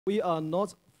We are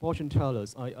not fortune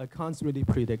tellers. I can't really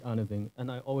predict anything,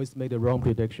 and I always make the wrong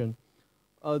prediction.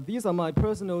 These are my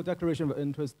personal declaration of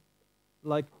interest.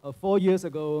 Like 4 years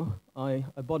ago, I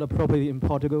bought a property in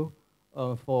Portugal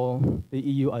for the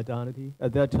EU identity.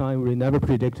 At that time, we never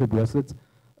predicted Brexit,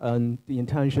 and the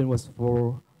intention was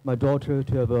for my daughter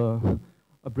to have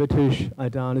a British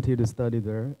identity to study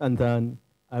there, and then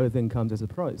everything comes as a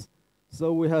surprise.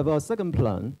 So we have our second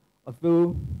plan. A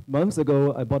few months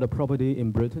ago, I bought a property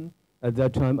in Britain. At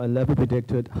that time, I never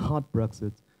predicted hard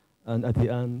Brexit, and at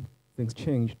the end, things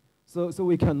changed. So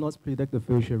we cannot predict the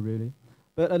future, really.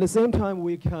 But at the same time,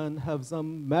 we can have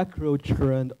some macro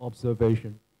trend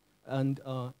observation. And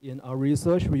in our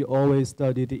research, we always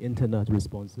study the internet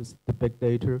responses, the big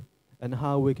data, and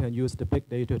how we can use the big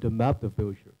data to map the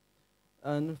future.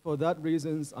 And for that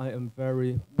reasons, I am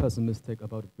very pessimistic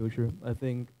about the future. I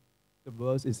think the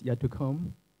worst is yet to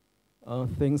come.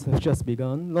 Things have just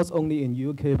begun, not only in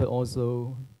UK, but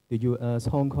also the US,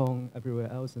 Hong Kong,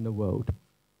 everywhere else in the world.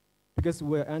 Because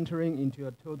we're entering into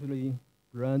a totally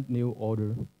brand new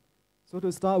order. So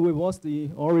to start with, what's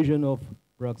the origin of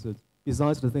Brexit,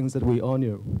 besides the things that we all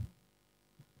knew?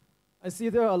 I see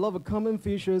there are a lot of common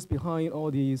features behind all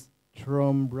these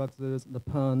Trump, Brexit, Le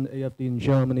Pen, AfD in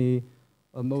Germany,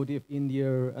 Modi of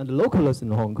India, and the localists in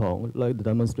Hong Kong, like the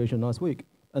demonstration last week.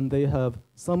 And they have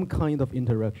some kind of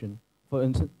interaction. For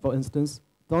instance,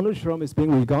 Donald Trump is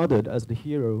being regarded as the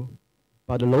hero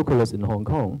by the localists in Hong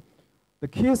Kong. The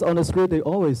kids on the street, they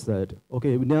always said,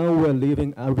 okay, now we're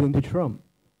leaving everything to Trump.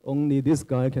 Only this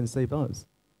guy can save us.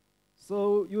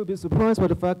 So you'll be surprised by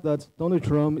the fact that Donald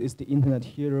Trump is the internet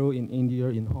hero in India,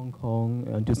 in Hong Kong,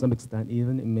 and to some extent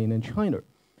even in mainland China.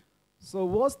 So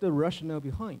what's the rationale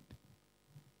behind?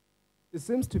 It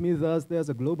seems to me that there's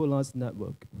a globalized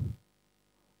network.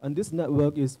 And this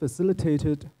network is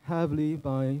facilitated heavily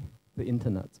by the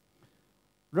internet.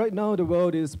 Right now, the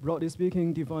world is, broadly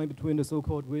speaking, divided between the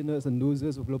so-called winners and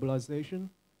losers of globalization.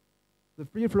 The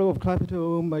free flow of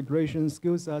capital, migration,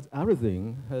 skill sets,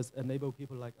 everything has enabled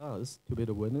people like us to be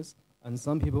the winners, and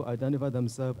some people identify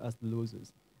themselves as the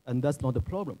losers. And that's not the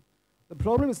problem. The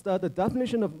problem is that the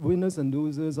definition of winners and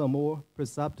losers are more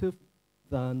perceptive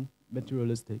than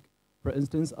materialistic. For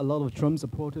instance, a lot of Trump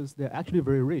supporters, they're actually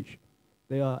very rich.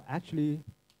 They are actually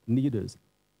leaders,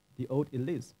 the old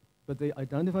elites, but they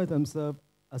identify themselves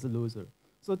as a loser.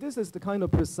 So this is the kind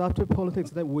of perceptive politics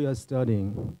that we are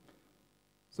studying.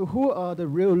 So who are the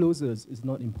real losers is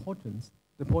not important.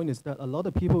 The point is that a lot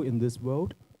of people in this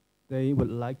world, they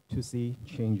would like to see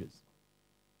changes.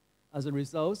 As a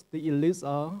result, the elites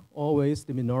are always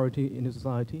the minority in the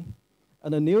society.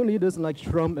 And the new leaders like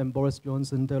Trump and Boris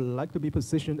Johnson, they like to be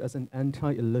positioned as an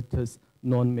anti-elitist,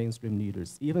 non-mainstream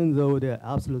leaders, even though they're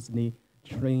absolutely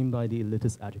trained by the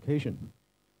elitist education.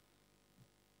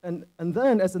 And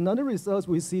then, as another result,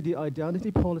 we see the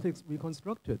identity politics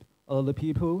reconstructed. A lot of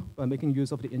people, by making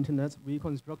use of the internet,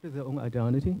 reconstructed their own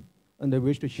identity, and they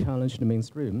wish to challenge the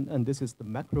mainstream. And this is the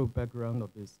macro background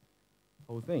of this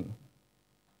whole thing.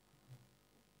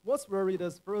 What's worried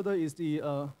us further is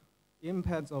the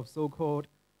impacts of so-called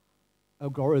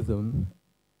algorithmic,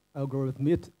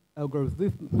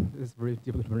 it's very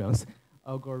difficult to pronounce,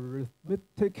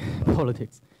 algorithmic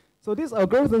politics. So this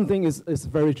algorithm thing is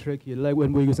very tricky. Like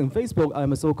when we're using Facebook,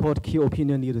 I'm a so-called key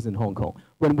opinion leaders in Hong Kong.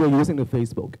 When we're using the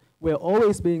Facebook, we're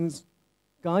always being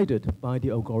guided by the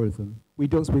algorithm. We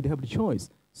don't really have the choice.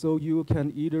 So you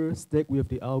can either stick with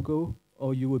the algo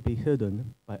or you will be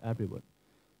hidden by everyone.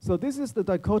 So this is the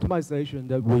dichotomization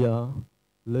that we are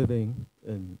living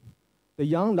in. The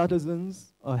young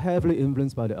netizens are heavily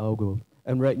influenced by the algo.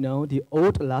 And right now, the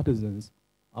old netizens,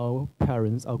 our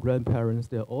parents, our grandparents,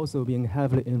 they're also being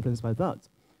heavily influenced by that.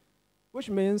 Which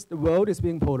means the world is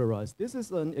being polarized. This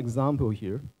is an example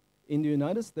here. In the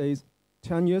United States,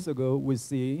 10 years ago, we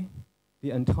see the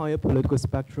entire political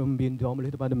spectrum being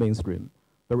dominated by the mainstream.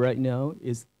 But right now,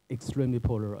 it's extremely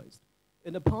polarized.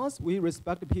 In the past, we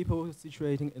respect the people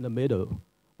situating in the middle.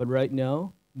 But right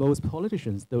now, most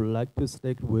politicians, they would like to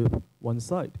stick with one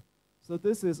side. So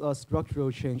this is a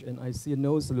structural change, and I see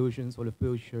no solutions for the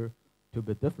future to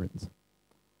be different.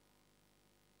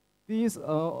 These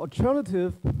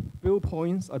alternative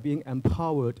viewpoints are being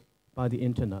empowered by the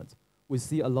internet. We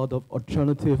see a lot of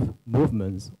alternative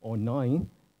movements online,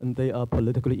 and they are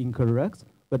politically incorrect,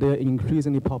 but they are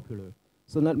increasingly popular.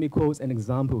 So let me quote an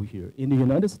example here. In the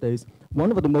United States,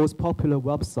 one of the most popular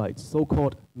websites,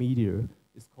 so-called media,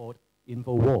 is called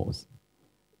InfoWars.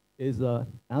 It's an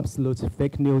absolute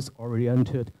fake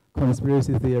news-oriented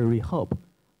conspiracy theory hub,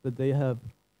 but they have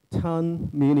 10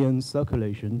 million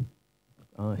circulation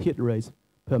hit rates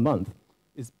per month.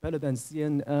 It's better than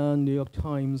CNN, New York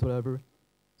Times, whatever.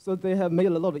 So they have made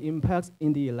a lot of impacts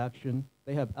in the election.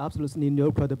 They have absolutely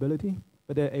no credibility,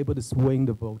 but they're able to swing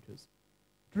the voters.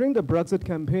 During the Brexit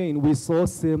campaign, we saw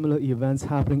similar events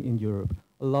happening in Europe.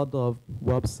 A lot of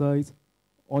websites,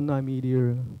 online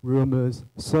media, rumors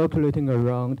circulating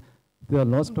around. They are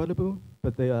not credible,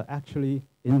 but they are actually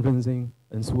influencing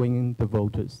and swinging the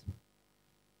voters.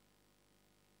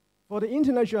 For the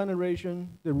internet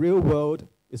generation, the real world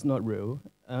is not real,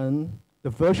 and the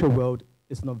virtual world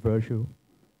is not virtual.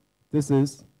 This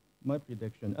is my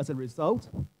prediction. As a result,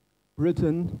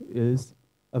 Britain is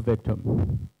a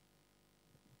victim.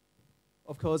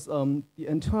 Of course, the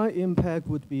entire impact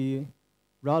would be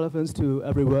relevant to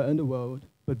everywhere in the world,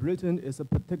 but Britain is a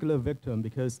particular victim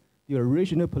because the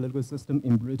original political system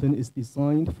in Britain is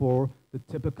designed for the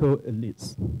typical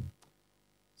elites.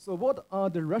 So what are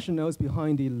the rationales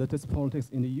behind the elitist politics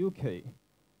in the UK?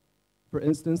 For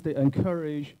instance, they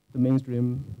encourage the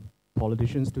mainstream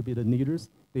politicians to be the leaders.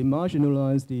 They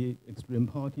marginalize the extreme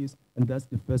parties, and that's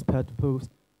the first past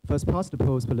the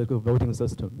post political voting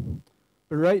system.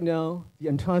 But right now, the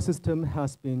entire system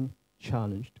has been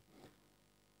challenged.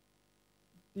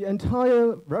 The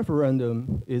entire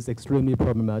referendum is extremely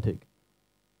problematic.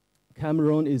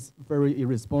 Cameron is very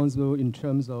irresponsible in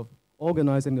terms of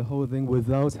organizing the whole thing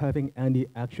without having any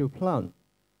actual plan.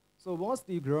 So what's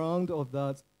the ground of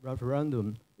that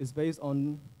referendum is based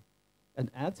on an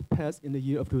act passed in the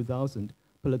year of 2000,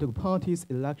 Political Parties,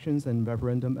 Elections, and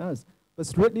Referendum Acts. But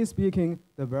strictly speaking,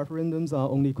 the referendums are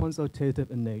only consultative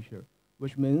in nature,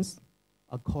 which means,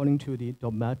 according to the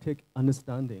dogmatic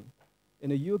understanding, in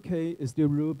the UK, it's still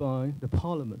ruled by the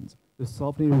parliament. The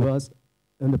sovereignty rests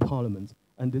in the parliament,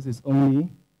 and this is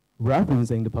only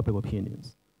referencing the public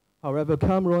opinions. However,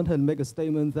 Cameron had made a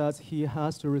statement that he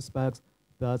has to respect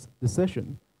that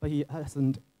decision, but he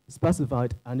hasn't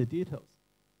specified any details.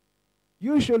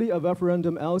 Usually, a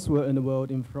referendum elsewhere in the world,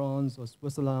 in France or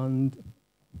Switzerland,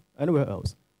 anywhere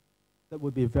else, that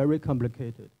would be very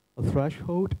complicated. A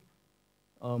threshold,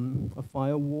 a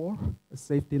firewall, a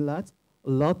safety net, a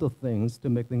lot of things to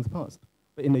make things pass.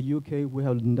 But in the UK, we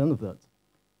have none of that.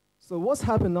 So what's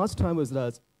happened last time was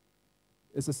that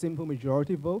it's a simple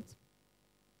majority vote,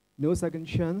 no second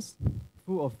chance,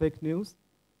 full of fake news,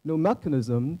 no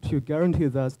mechanism to guarantee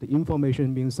that the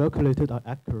information being circulated are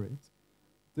accurate.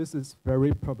 This is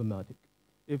very problematic.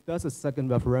 If that's a second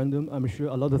referendum, I'm sure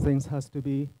a lot of things has to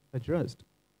be addressed,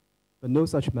 but no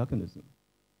such mechanism.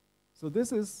 So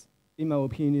this is, in my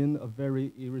opinion, a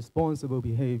very irresponsible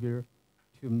behavior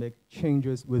to make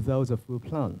changes without a full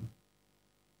plan.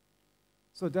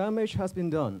 So damage has been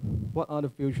done. What are the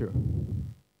future?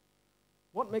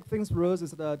 What makes things worse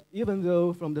is that even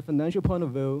though from the financial point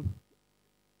of view,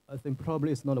 I think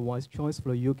probably it's not a wise choice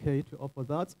for the UK to offer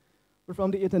that, but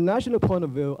from the international point of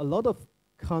view, a lot of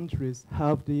countries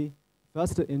have the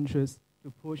vested interest to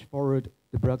push forward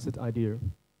the Brexit idea.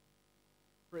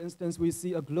 For instance, we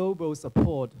see a global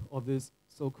support of this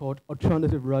so-called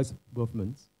alternative rights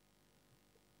movements.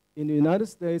 In the United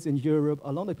States, in Europe,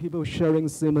 a lot of people sharing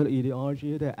similar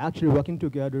ideology, they're actually working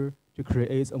together to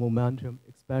create a momentum,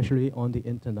 especially on the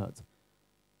internet.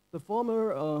 The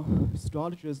former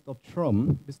strategist of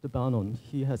Trump, Mr. Bannon,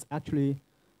 he has actually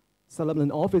set up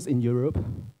an office in Europe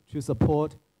to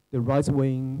support the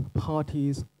right-wing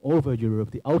parties over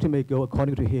Europe. The ultimate goal,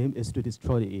 according to him, is to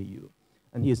destroy the EU.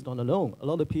 And he is not alone. A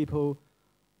lot of people,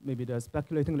 maybe they're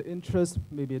speculating the interest,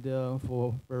 maybe they're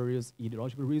for various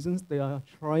ideological reasons, they are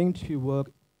trying to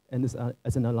work in this,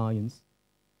 as an alliance.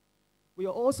 We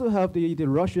also have the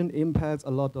Russian impacts,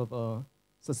 a lot of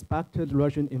suspected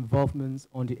Russian involvements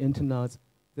on the internet.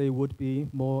 They would be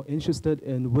more interested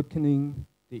in weakening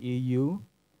the EU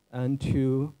and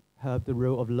to have the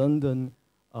role of London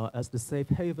as the safe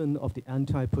haven of the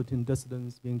anti-Putin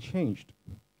dissidents being changed.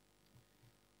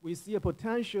 We see a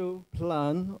potential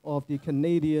plan of the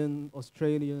Canadian,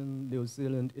 Australian, New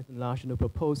Zealand international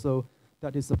proposal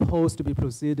that is supposed to be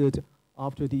proceeded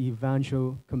after the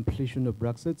eventual completion of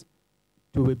Brexit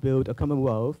to rebuild a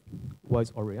Commonwealth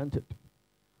rights-oriented.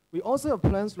 We also have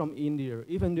plans from India,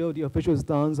 even though the official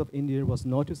stance of India was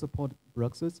not to support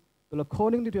Brexit, but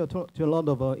according to a lot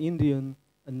of Indian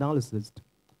analysts,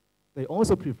 they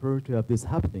also prefer to have this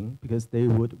happening because they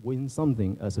would win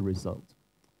something as a result.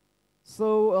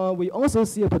 So we also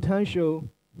see a potential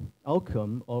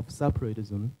outcome of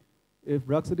separatism if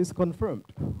Brexit is confirmed.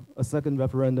 A second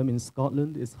referendum in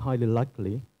Scotland is highly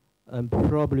likely, and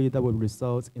probably that will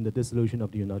result in the dissolution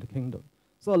of the United Kingdom.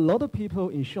 So a lot of people,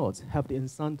 in short, have the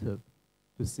incentive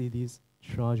to see this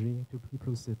tragedy to be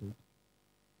proceeded.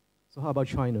 So how about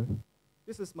China?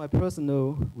 This is my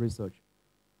personal research.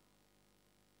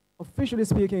 Officially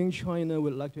speaking, China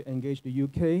would like to engage the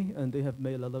UK, and they have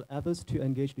made a lot of efforts to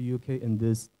engage the UK in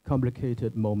this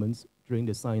complicated moments during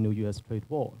the Sino-US trade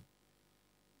war.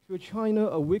 To China,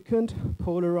 a weakened,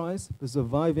 polarized, but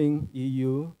surviving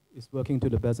EU is working to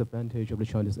the best advantage of the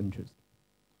Chinese interest.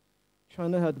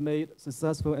 China had made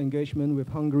successful engagement with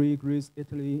Hungary, Greece,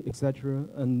 Italy, etc.,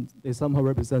 and they somehow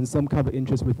represent some kind of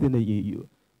interest within the EU.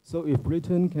 So if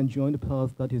Britain can join the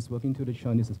path that is working to the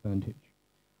Chinese advantage.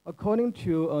 According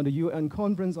to the UN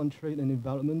Conference on Trade and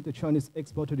Development, the Chinese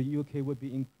export to the UK would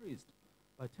be increased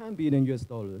by $10 billion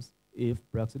if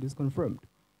Brexit is confirmed.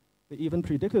 They even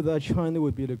predicted that China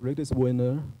would be the greatest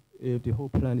winner if the whole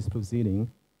plan is proceeding,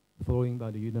 following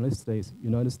by the United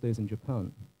States and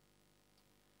Japan.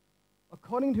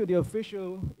 According to the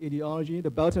official ideology,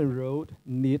 the Belt and Road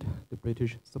need the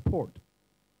British support.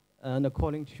 And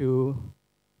according to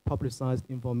publicized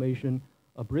information,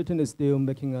 Britain is still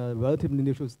making a relatively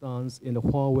neutral stance in the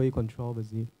Huawei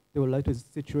controversy. They would like to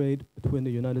situate between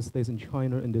the United States and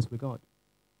China in this regard.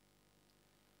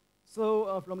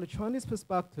 So from the Chinese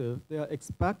perspective, they are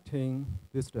expecting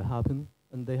this to happen,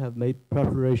 and they have made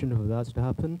preparation for that to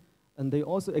happen. And they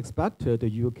also expected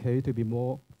the UK to be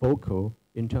more vocal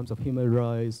in terms of human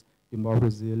rights,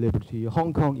 democracy, liberty,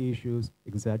 Hong Kong issues,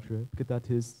 etc., because that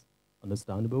is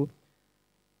understandable.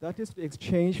 That is the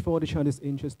exchange for the Chinese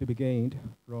interest to be gained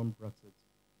from Brexit.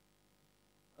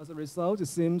 As a result, it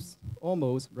seems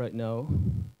almost right now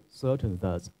certain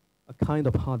that a kind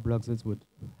of hard Brexit would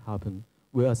happen.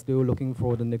 We are still looking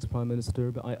for the next prime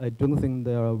minister, but I don't think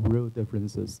there are real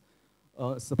differences.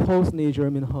 Supposedly,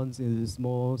 Jeremy Hunt is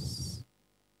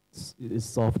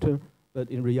softer, but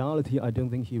in reality, I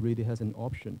don't think he really has an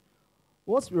option.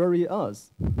 What's worrying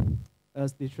us,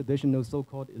 as the traditional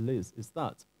so-called elites, is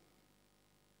that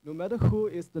no matter who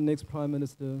is the next prime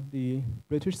minister, the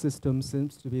British system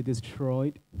seems to be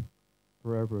destroyed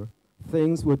forever.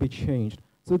 Things will be changed.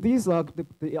 So these are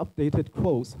the updated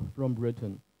quotes from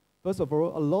Britain. First of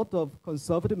all, a lot of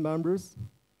conservative members,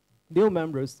 new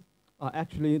members, are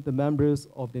actually the members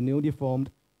of the newly formed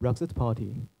Brexit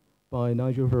Party by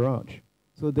Nigel Farage.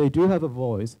 So they do have a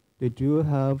voice. They do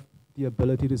have the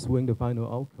ability to swing the final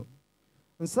outcome.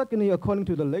 And secondly, according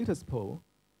to the latest poll,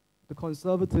 the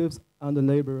Conservatives and the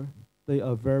Labour, they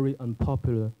are very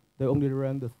unpopular. They only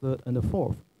rank the third and the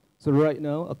fourth. So right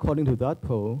now, according to that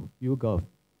poll, YouGov,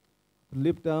 the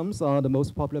Lib Dems are the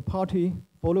most popular party,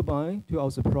 followed by, to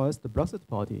our surprise, the Brexit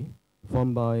Party,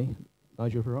 formed by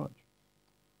Nigel Farage.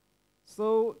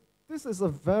 So this is a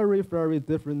very, very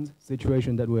different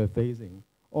situation that we are facing.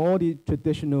 All the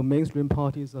traditional mainstream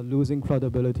parties are losing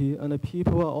credibility, and the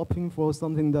people are opting for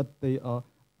something that they are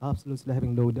absolutely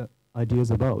having no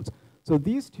ideas about. So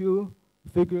these two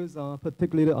figures are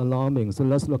particularly alarming. So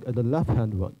let's look at the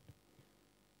left-hand one.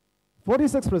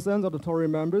 46% of the Tory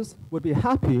members would be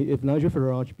happy if Nigel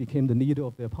Farage became the leader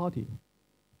of their party.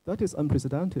 That is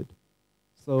unprecedented.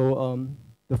 So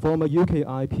the former UK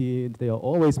IP, they are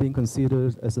always being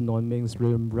considered as a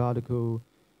non-mainstream radical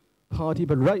party,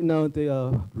 but right now they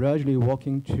are gradually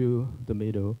walking to the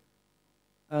middle.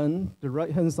 And the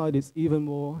right-hand side is even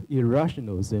more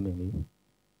irrational, seemingly.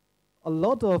 A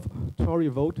lot of Tory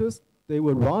voters, they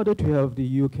would rather to have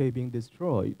the UK being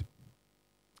destroyed.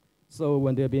 So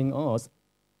when they're being asked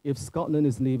if Scotland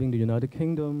is leaving the United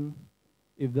Kingdom,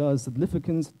 if there is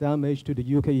significant damage to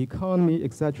the UK economy,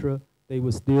 etc., they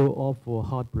will still opt for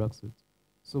hard Brexit.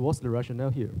 So what's the rationale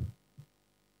here?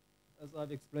 As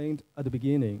I've explained at the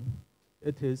beginning,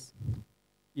 it is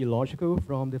illogical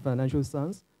from the financial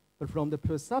sense, but from the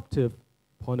perceptive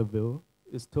point of view,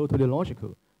 it's totally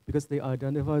logical, because they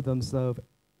identify themselves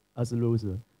as a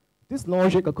loser. This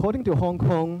logic, according to Hong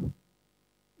Kong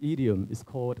idiom, is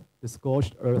called the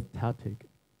scorched earth tactic.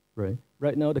 Right?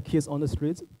 Right now, the kids on the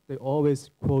streets, they always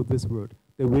quote this word.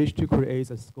 They wish to create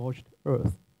a scorched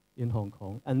earth in Hong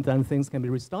Kong, and then things can be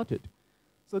restarted.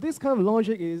 So this kind of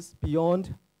logic is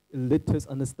beyond elitist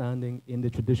understanding in the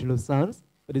traditional sense,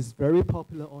 but it's very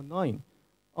popular online.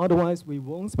 Otherwise, we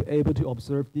won't be able to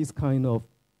observe these kind of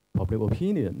public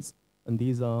opinions, and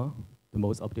these are the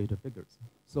most updated figures.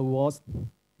 So what's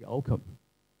the outcome?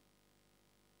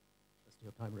 Let's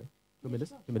have time, right? 2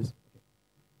 minutes? 2 minutes. Okay.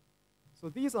 So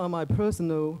these are my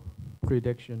personal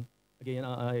prediction. Again,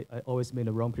 I always made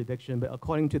a wrong prediction, but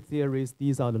according to theories,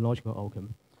 these are the logical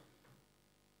outcome.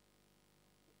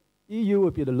 EU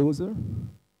will be the loser,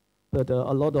 but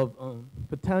a lot of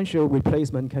potential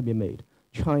replacement can be made.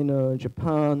 China,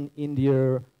 Japan,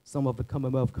 India, some of the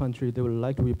Commonwealth countries, they would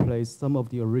like to replace some of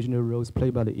the original roles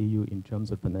played by the EU in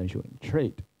terms of financial and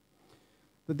trade.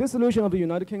 The dissolution of the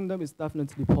United Kingdom is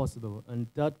definitely possible, and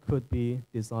that could be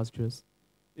disastrous.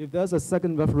 if there's a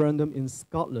second referendum in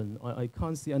Scotland, I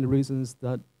can't see any reasons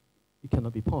that it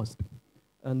cannot be passed.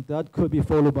 And that could be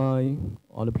followed by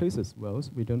other places. Well,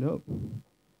 we don't know.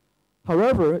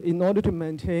 However, in order to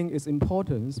maintain its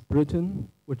importance, Britain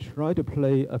would try to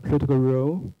play a critical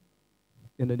role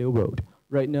in the new world.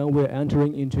 Right now, we're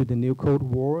entering into the new Cold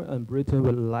War, and Britain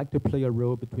would like to play a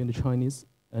role between the Chinese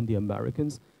and the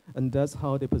Americans, and that's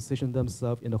how they position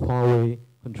themselves in the Huawei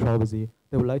controversy.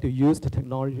 They would like to use the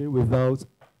technology without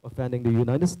offending the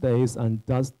United States, and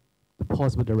thus the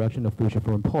possible direction of future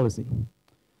foreign policy.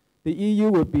 The EU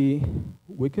would be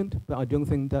weakened, but I don't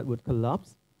think that would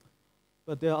collapse.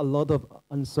 But there are a lot of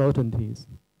uncertainties.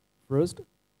 First,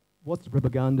 what's the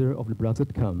propaganda of the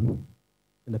Brexit come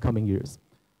in the coming years?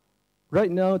 Right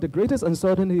now, the greatest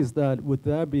uncertainty is that would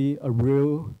there be a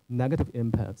real negative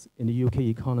impact in the UK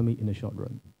economy in the short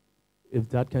run? If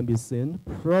that can be seen,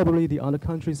 probably the other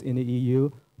countries in the EU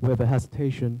will have a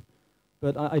hesitation,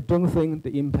 but I don't think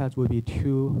the impact will be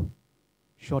too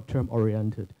short-term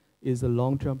oriented. It's a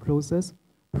long-term process.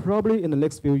 Probably in the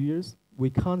next few years, we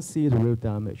can't see the real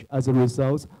damage. As a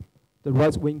result, the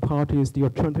right-wing parties, the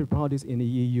alternative parties in the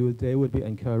EU, they would be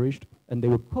encouraged, and they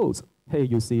would quote, hey,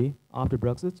 you see, after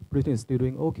Brexit, Britain is still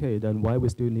doing okay, then why we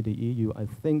still need the EU? I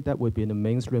think that would be in the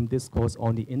mainstream discourse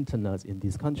on the internet in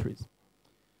these countries.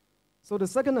 So the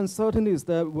second uncertainty is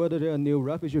that whether there are new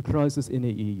refugee crises in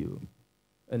the EU,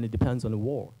 and it depends on the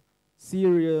war.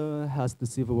 Syria has the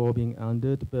civil war being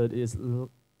ended, but it's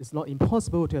not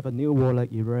impossible to have a new war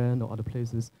like Iran or other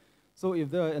places. So if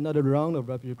there are another round of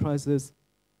refugee crisis,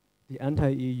 the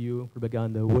anti-EU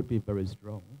propaganda would be very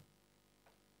strong.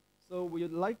 So we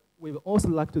would also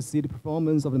like to see the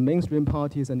performance of the mainstream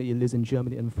parties and the elites in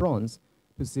Germany and France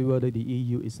to see whether the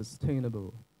EU is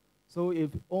sustainable. So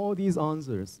if all these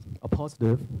answers are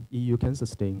positive, EU can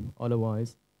sustain.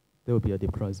 Otherwise, there will be a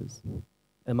deep crisis.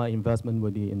 And my investment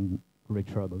will be in great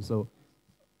trouble. So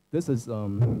this is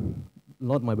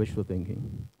not my wishful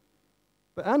thinking.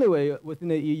 But anyway, within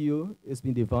the EU, it's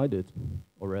been divided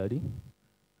already.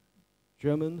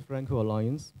 German-Franco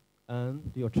alliance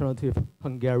and the alternative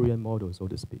Hungarian model, so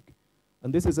to speak.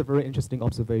 And this is a very interesting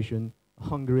observation.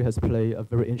 Hungary has played a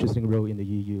very interesting role in the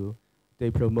EU.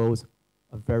 They promote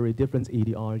a very different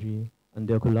ideology, and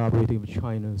they're collaborating with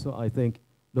China. So I think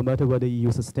no matter whether the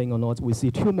EU sustain or not, we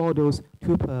see two models,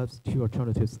 two paths, two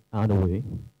alternatives either way.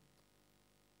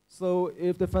 So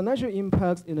if the financial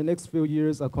impacts in the next few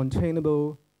years are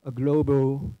containable, a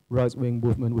global right-wing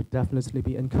movement would definitely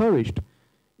be encouraged,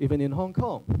 even in Hong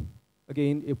Kong.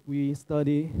 Again, if we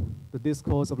study the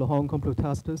discourse of the Hong Kong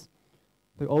protesters,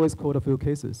 they always quote a few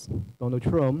cases. Donald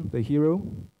Trump, the hero,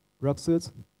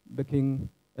 Brexit, making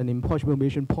an impossible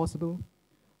mission possible,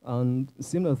 and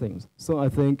similar things. So I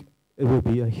think it will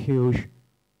be a huge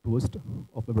boost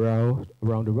of morale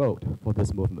around the world for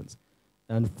this movement.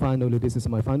 And finally, this is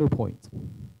my final point.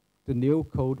 The new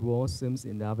Cold War seems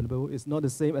inevitable. It's not the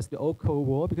same as the old Cold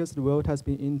War because the world has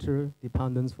been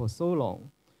interdependent for so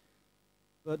long.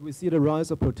 But we see the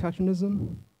rise of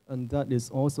protectionism, and that is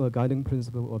also a guiding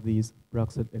principle of these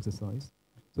Brexit exercise.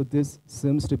 So this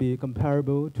seems to be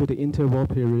comparable to the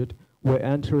interwar period. We're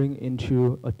entering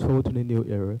into a totally new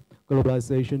era.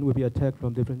 Globalization will be attacked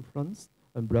from different fronts,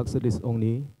 and Brexit is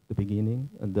only the beginning,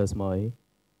 and that's my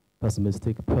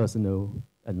pessimistic personal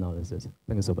analysis.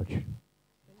 Thank you so much.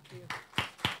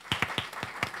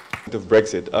 Of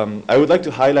Brexit. I would like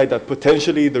to highlight that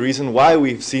potentially the reason why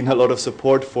we've seen a lot of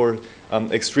support for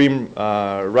extreme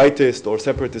rightist or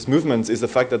separatist movements is the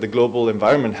fact that the global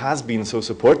environment has been so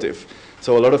supportive.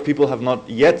 So a lot of people have not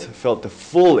yet felt the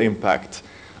full impact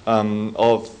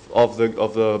of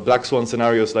the black swan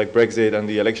scenarios like Brexit and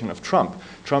the election of Trump.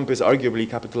 Trump is arguably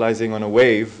capitalizing on a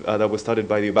wave that was started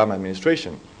by the Obama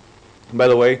administration. By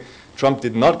the way, Trump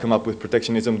did not come up with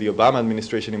protectionism. The Obama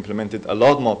administration implemented a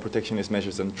lot more protectionist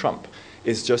measures than Trump.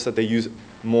 It's just that they use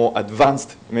more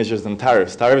advanced measures than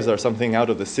tariffs. Tariffs are something out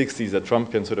of the 60s that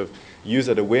Trump can sort of use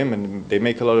at a whim, and they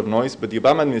make a lot of noise. But the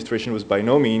Obama administration was by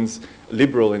no means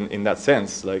liberal in that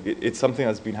sense. Like it's something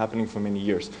that's been happening for many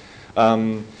years.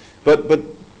 But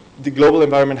the global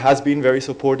environment has been very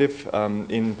supportive.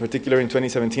 In particular, in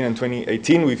 2017 and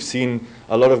 2018, we've seen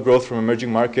a lot of growth from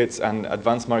emerging markets and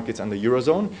advanced markets and the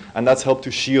Eurozone, and that's helped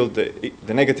to shield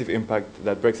the negative impact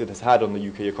that Brexit has had on the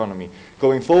UK economy.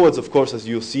 Going forwards, of course, as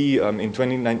you'll see, in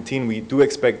 2019, we do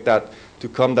expect that to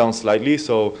come down slightly,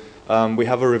 so we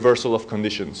have a reversal of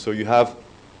conditions. So you have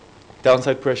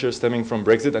downside pressure stemming from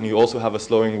Brexit, and you also have a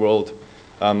slowing world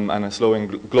and a slowing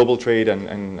global trade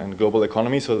and global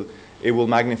economy. So it will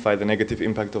magnify the negative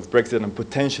impact of Brexit, and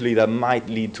potentially that might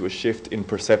lead to a shift in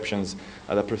perceptions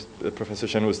that Professor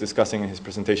Shen was discussing in his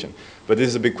presentation. But this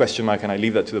is a big question mark, and I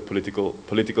leave that to the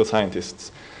political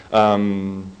scientists.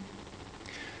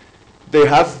 There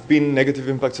have been negative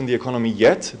impacts on the economy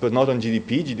yet, but not on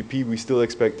GDP. GDP, we still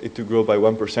expect it to grow by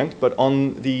 1%. But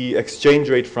on the exchange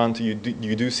rate front, you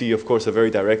do see, of course, a very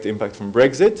direct impact from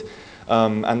Brexit.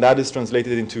 And that is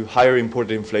translated into higher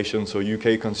imported inflation. So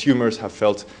UK consumers have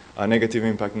felt a negative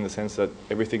impact in the sense that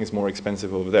everything is more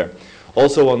expensive over there.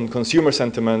 Also on consumer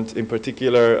sentiment, in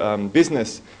particular,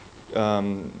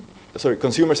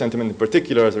 consumer sentiment in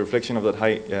particular, as a reflection of that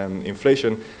high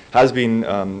inflation, has been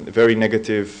very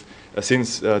negative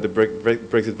since the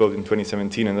Brexit vote in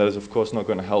 2017, and that is of course not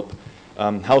going to help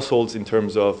households in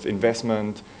terms of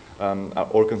investment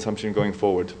or consumption going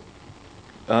forward.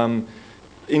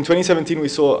 In 2017 we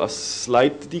saw a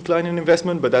slight decline in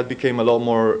investment, but that became a lot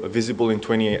more visible in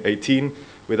 2018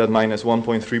 with that minus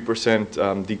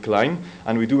 1.3% decline,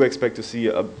 and we do expect to see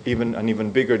an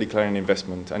even bigger decline in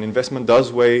investment. And investment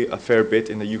does weigh a fair bit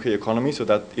in the UK economy, so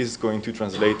that is going to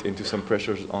translate into some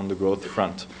pressures on the growth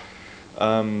front.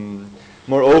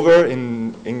 Moreover,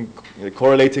 in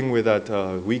correlating with that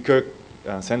weaker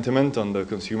sentiment on the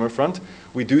consumer front,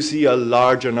 we do see a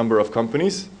larger number of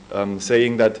companies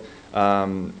saying that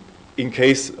in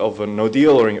case of a no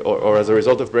deal or as a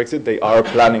result of Brexit, they are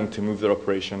planning to move their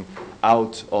operation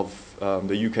out of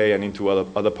the UK and into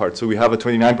other parts. So we have a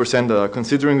 29% that are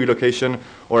considering relocation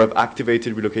or have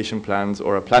activated relocation plans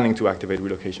or are planning to activate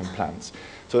relocation plans.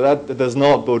 So that does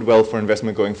not bode well for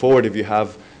investment going forward. If you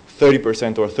have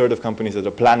 30% or a third of companies that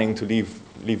are planning to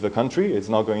leave the country, it's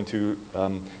not going to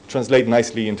translate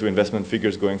nicely into investment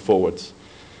figures going forwards.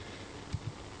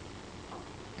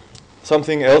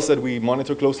 Something else that we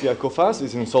monitor closely at Coface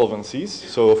is insolvencies.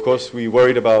 So of course we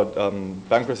worried about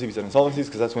bankruptcies and insolvencies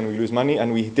because that's when we lose money,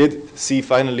 and we did see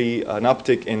finally an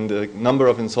uptick in the number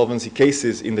of insolvency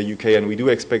cases in the UK, and we do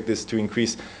expect this to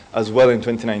increase as well in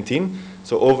 2019.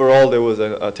 So overall there was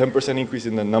a 10% increase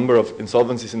in the number of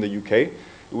insolvencies in the UK,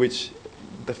 which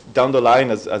down the line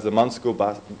as the months go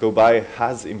by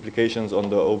has implications on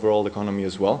the overall economy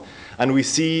as well. And we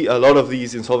see a lot of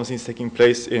these insolvencies taking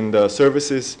place in the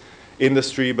services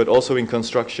industry, but also in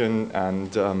construction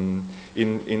and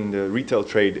in the retail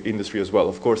trade industry as well.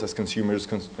 Of course, as consumers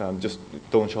just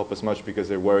don't shop as much because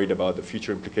they're worried about the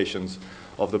future implications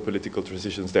of the political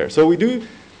transitions there. So we do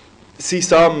see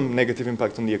some negative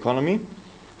impact on the economy.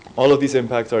 All of these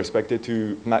impacts are expected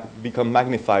to become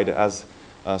magnified as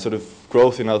sort of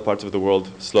growth in other parts of the world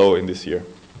slow in this year.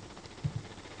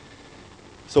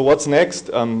 So what's next?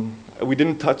 We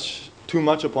didn't touch too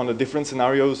much upon the different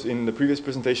scenarios in the previous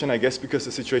presentation, I guess because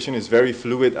the situation is very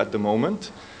fluid at the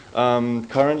moment.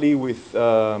 Currently with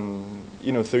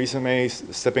Theresa May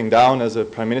stepping down as a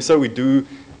Prime Minister, we do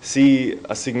see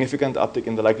a significant uptick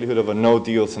in the likelihood of a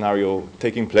no-deal scenario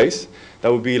taking place.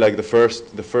 That would be like the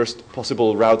first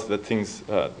possible route that things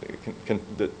the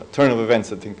turn of events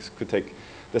that things could take.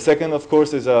 The second, of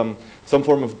course, is some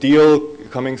form of deal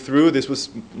coming through. This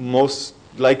was most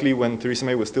likely when Theresa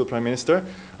May was still Prime Minister,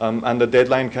 and the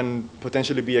deadline can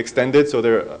potentially be extended. So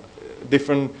there are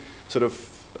different sort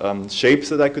of shapes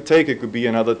that could take. It could be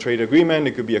another trade agreement,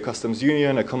 it could be a customs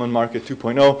union, a common market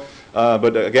 2.0,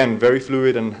 but again, very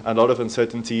fluid and a lot of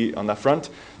uncertainty on that front.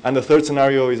 And the third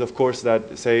scenario is, of course,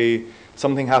 that say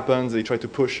something happens, they try to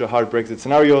push a hard Brexit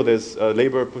scenario, there's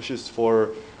Labour pushes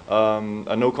for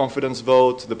a no confidence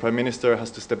vote, the Prime Minister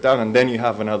has to step down, and then you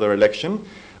have another election.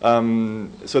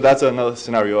 So that's another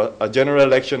scenario, a general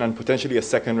election and potentially a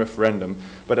second referendum.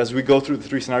 But as we go through the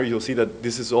three scenarios, you'll see that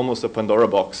this is almost a Pandora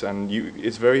box, and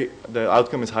the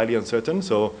outcome is highly uncertain.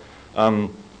 So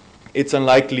it's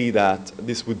unlikely that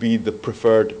this would be the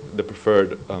preferred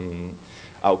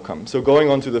outcome. So going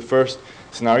on to the first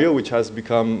scenario, which has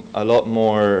become a lot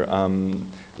more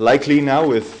likely now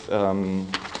with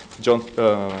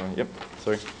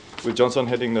with Johnson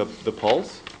heading the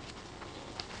polls.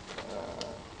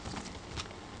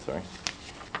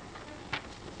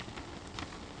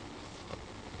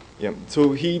 Yeah,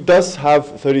 so he does have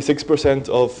 36%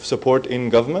 of support in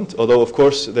government, although of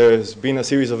course there's been a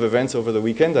series of events over the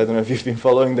weekend. I don't know if you've been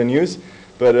following the news,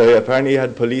 but apparently he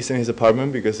had police in his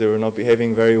apartment because they were not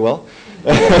behaving very well.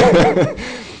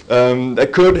 That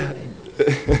could...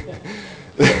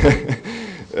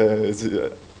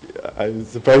 I'm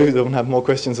surprised we don't have more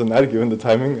questions on that given the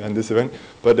timing and this event.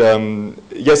 But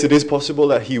yes, it is possible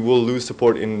that he will lose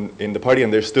support in the party,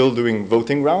 and they're still doing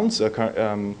voting rounds.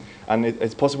 And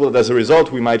it's possible that as a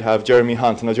result we might have Jeremy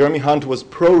Hunt. Now Jeremy Hunt was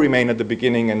pro-Remain at the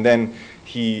beginning, and then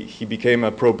he became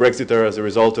a pro-Brexiter as a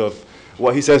result of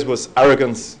what he says was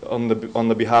arrogance on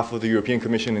the behalf of the European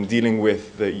Commission in dealing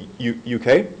with the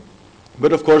UK.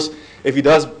 But of course, if he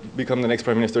does become the next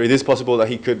Prime Minister, it is possible that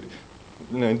he could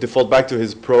default back to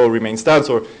his pro-Remain stance,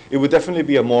 or it would definitely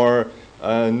be a more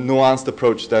nuanced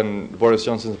approach than Boris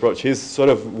Johnson's approach. His sort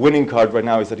of winning card right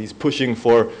now is that he's pushing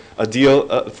for a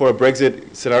deal, for a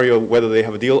Brexit scenario, whether they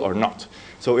have a deal or not.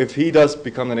 So if he does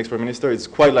become the next Prime Minister, it's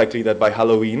quite likely that by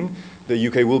Halloween, the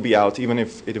UK will be out, even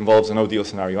if it involves a no-deal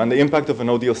scenario. And the impact of a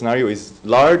no-deal scenario is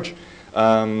large,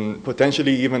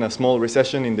 potentially even a small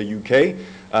recession in the UK.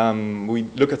 We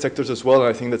look at sectors as well, and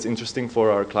I think that's interesting for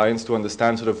our clients to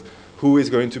understand sort of who is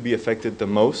going to be affected the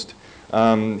most.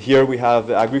 Here we have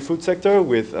the agri-food sector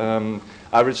with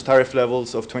average tariff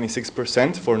levels of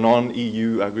 26% for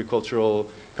non-EU agricultural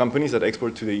companies that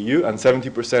export to the EU, and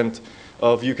 70%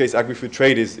 of UK's agri-food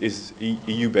trade is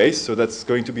EU-based, so that's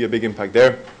going to be a big impact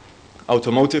there.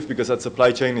 Automotive, because that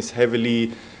supply chain is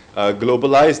heavily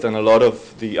globalized, and a lot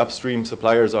of the upstream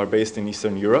suppliers are based in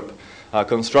Eastern Europe.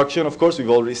 Construction, of course, we've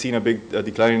already seen a big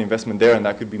decline in investment there, and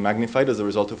that could be magnified as a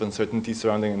result of uncertainty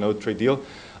surrounding a no trade deal.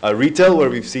 Retail, where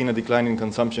we've seen a decline in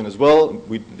consumption as well,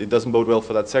 it doesn't bode well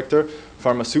for that sector.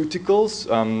 Pharmaceuticals,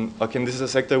 again, this is a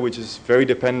sector which is very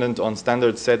dependent on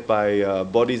standards set by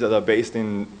bodies that are based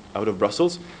out of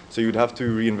Brussels, so you'd have to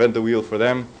reinvent the wheel for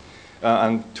them.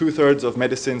 And 2/3 of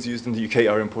medicines used in the UK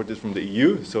are imported from the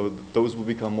EU, so those will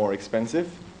become more expensive.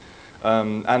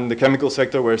 And the chemical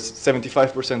sector, where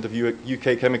 75% of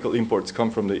UK chemical imports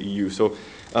come from the EU. So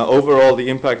overall, the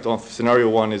impact of scenario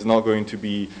one is not going to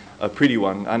be a pretty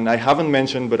one. And I haven't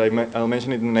mentioned, but I'll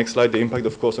mention it in the next slide, the impact,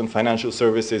 of course, on financial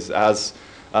services, as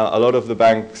a lot of the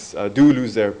banks do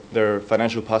lose their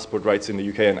financial passport rights in the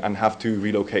UK and have to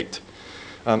relocate.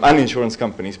 And insurance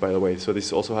companies, by the way. So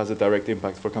this also has a direct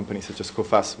impact for companies such as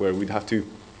Coface, where we'd have to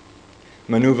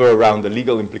maneuver around the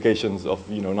legal implications of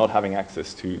not having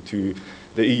access to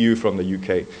the EU from the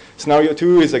UK. Scenario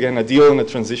two is, again, a deal and a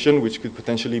transition, which could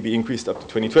potentially be increased up to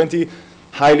 2020.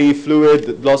 Highly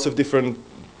fluid, lots of different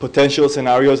potential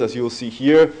scenarios, as you'll see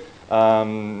here.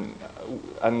 And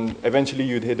eventually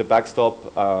you'd hit a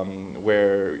backstop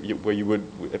where you would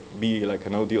be like a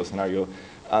no-deal scenario.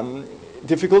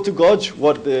 Difficult to gauge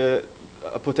what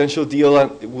a potential deal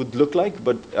would look like,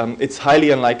 but it's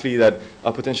highly unlikely that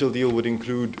a potential deal would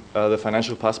include the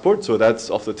financial passport, so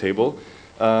that's off the table.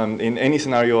 In any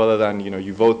scenario other than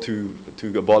you vote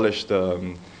to abolish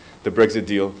the Brexit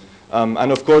deal.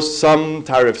 And of course, some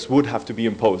tariffs would have to be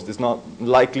imposed. It's not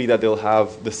likely that they'll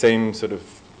have the same sort of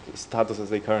status as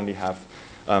they currently have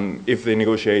if they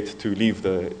negotiate to leave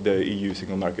the EU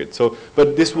single market. So,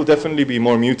 but this will definitely be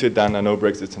more muted than a no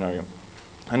Brexit scenario.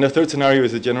 And the third scenario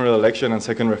is a general election and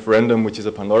second referendum, which is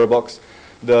a Pandora box.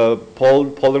 The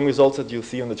polling results that you'll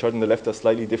see on the chart on the left are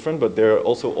slightly different, but they're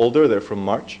also older. They're from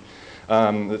March.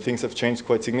 The things have changed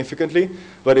quite significantly.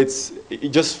 But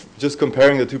just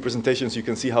comparing the two presentations, you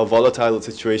can see how volatile the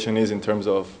situation is in terms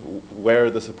of where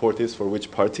the support is for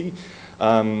which party.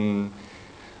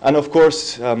 And of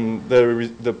course,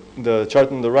 the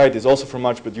chart on the right is also from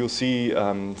March, but you'll see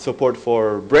support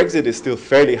for Brexit is still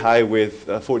fairly high, with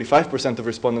 45% of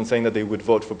respondents saying that they would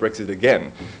vote for Brexit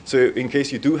again. So in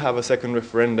case you do have a second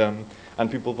referendum and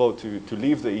people vote to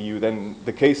leave the EU, then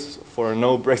the case for a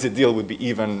no Brexit deal would be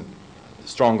even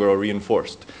stronger or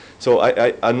reinforced. So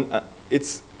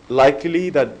it's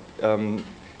likely that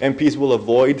MPs will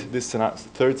avoid this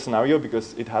third scenario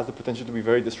because it has the potential to be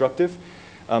very disruptive,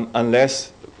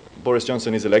 unless Boris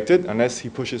Johnson is elected, unless he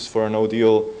pushes for a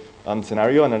no-deal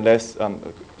scenario, and unless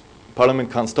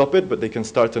Parliament can't stop it, but they can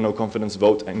start a no-confidence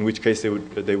vote, in which case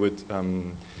they would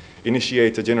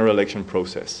initiate a general election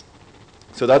process.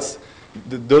 So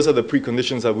those are the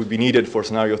preconditions that would be needed for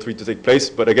scenario 3 to take place.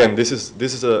 But again, this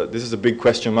is a big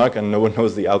question mark, and no one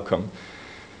knows the outcome.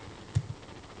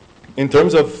 In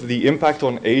terms of the impact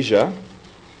on Asia,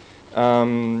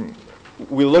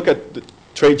 we'll look at the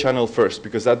trade channel first,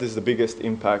 because that is the biggest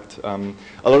impact.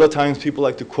 A lot of times people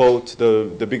like to quote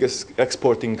the biggest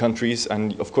exporting countries,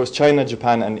 and of course China,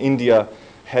 Japan, and India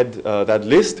head that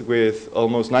list, with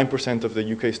almost 9% of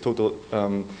the UK's total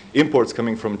imports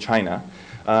coming from China.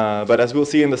 But as we'll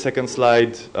see in the second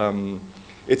slide,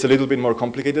 it's a little bit more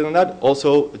complicated than that.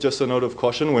 Also, just a note of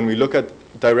caution, when we look at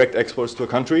direct exports to a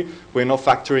country, we're not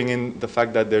factoring in the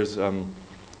fact that there's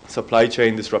supply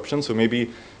chain disruption. So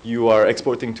maybe you are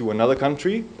exporting to another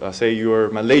country, say you're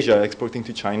Malaysia exporting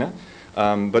to China,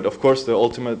 but of course the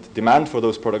ultimate demand for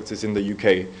those products is in the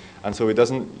UK. And so it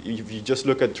doesn't, if you just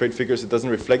look at trade figures, it doesn't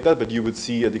reflect that, but you would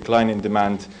see a decline in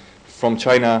demand from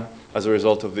China as a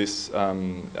result of this,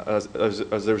 as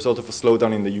a result of a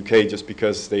slowdown in the UK, just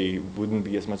because they wouldn't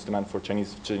be as much demand for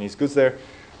Chinese goods there,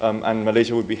 and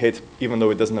Malaysia would be hit, even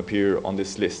though it doesn't appear on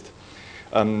this list.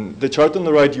 The chart on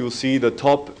the right, you'll see the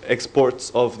top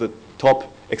exports of the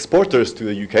top exporters to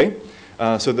the UK.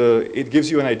 It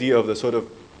gives you an idea of the sort of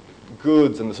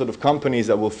goods and the sort of companies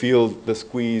that will feel the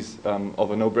squeeze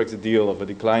of a no-Brexit deal, of a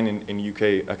decline in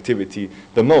UK activity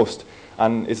the most.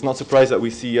 And it's not surprised that we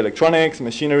see electronics,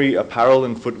 machinery, apparel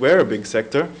and footwear, a big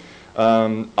sector.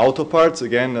 Auto parts,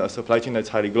 again, a supply chain that's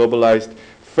highly globalized,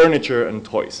 furniture and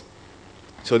toys.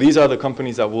 So these are the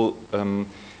companies that will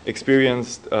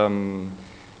experience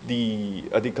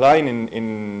a decline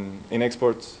in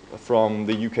exports from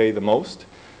the UK the most.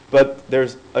 But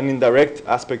there's an indirect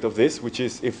aspect of this, which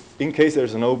is if in case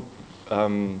there's a no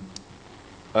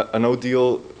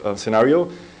deal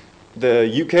scenario, the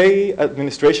UK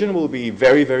administration will be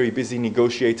very, very busy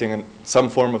negotiating some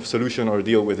form of solution or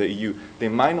deal with the EU. They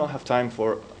might not have time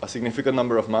for a significant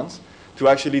number of months to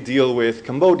actually deal with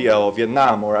Cambodia or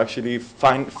Vietnam, or actually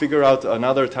figure out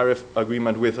another tariff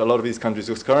agreement with a lot of these countries,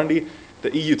 because currently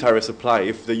the EU tariffs apply.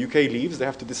 If the UK leaves, they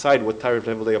have to decide what tariff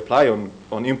level they apply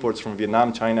on imports from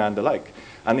Vietnam, China and the like.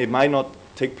 And it might not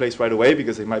take place right away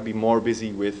because they might be more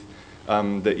busy with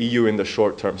the EU in the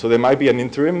short term. So there might be an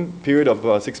interim period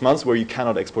of 6 months where you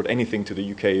cannot export anything to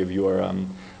the UK if you are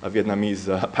a Vietnamese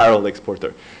apparel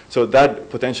exporter. So that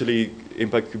potentially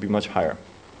impact could be much higher.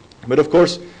 But of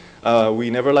course, we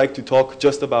never like to talk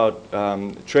just about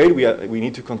trade. We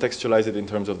need to contextualize it in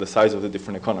terms of the size of the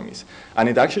different economies. And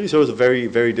it actually shows a very,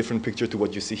 very different picture to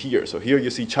what you see here. So here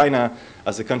you see China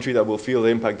as the country that will feel the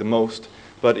impact the most.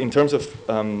 But in terms of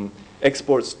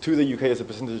exports to the UK as a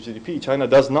percentage of GDP, China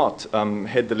does not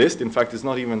head the list. In fact, it's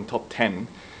not even top 10.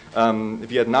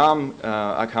 Vietnam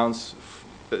accounts,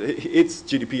 its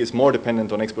GDP is more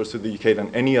dependent on exports to the UK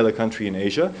than any other country in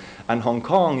Asia. And Hong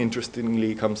Kong,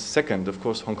 interestingly, comes second. Of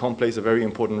course, Hong Kong plays a very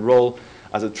important role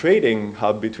as a trading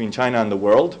hub between China and the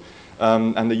world.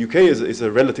 And the UK is a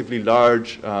relatively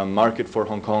large market for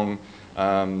Hong Kong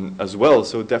as well.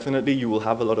 So definitely you will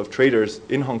have a lot of traders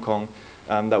in Hong Kong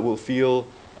that will feel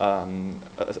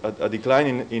a decline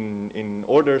in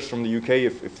orders from the UK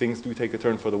if things do take a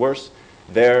turn for the worse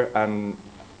there, and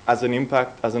as an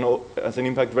impact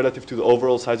relative to the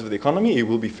overall size of the economy, it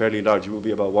will be fairly large. It will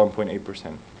be about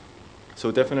 1.8%.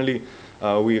 So definitely,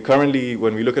 we currently,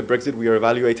 when we look at Brexit, we are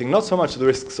evaluating not so much the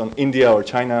risks on India or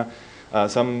China.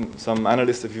 Some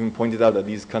analysts have even pointed out that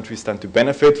these countries stand to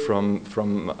benefit from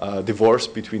divorce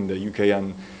between the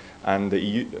UK and the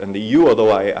EU,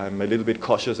 although I'm a little bit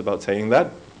cautious about saying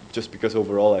that, just because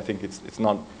overall I think it's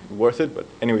not worth it. But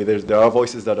anyway, there are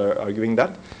voices that are arguing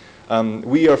that.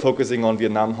 We are focusing on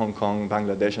Vietnam, Hong Kong,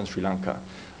 Bangladesh, and Sri Lanka.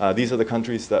 These are the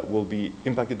countries that will be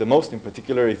impacted the most, in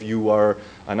particular if you are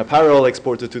an apparel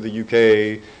exporter to the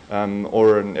UK,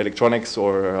 or an electronics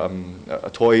or a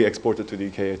toy exporter to the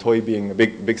UK, a toy being a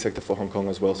big sector for Hong Kong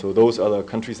as well. So those are the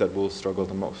countries that will struggle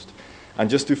the most. And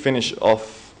just to finish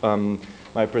off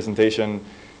my presentation,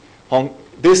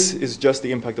 this is just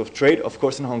the impact of trade. Of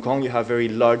course, in Hong Kong, you have very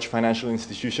large financial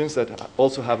institutions that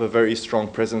also have a very strong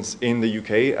presence in the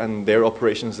UK, and their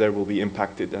operations there will be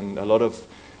impacted. And a lot of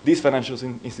these financial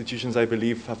institutions, I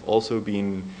believe, have also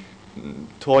been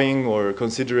toying or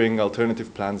considering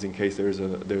alternative plans in case there's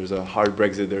a hard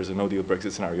Brexit, there's a no-deal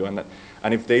Brexit scenario.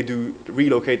 And if they do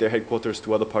relocate their headquarters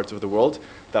to other parts of the world,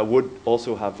 that would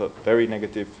also have a very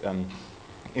negative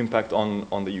impact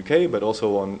on the UK, but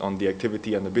also on the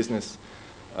activity and the business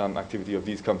activity of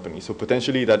these companies. So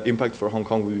potentially that impact for Hong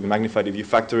Kong will be magnified if you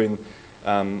factor in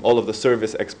all of the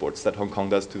service exports that Hong Kong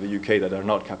does to the UK that are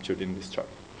not captured in this chart.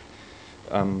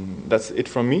 That's it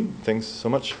from me. Thanks so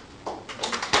much.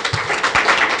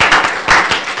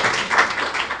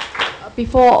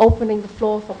 Before opening the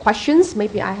floor for questions,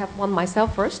 maybe I have one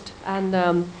myself first.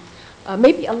 And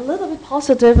maybe a little bit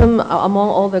positive among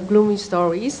all the gloomy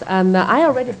stories. And I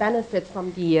already benefit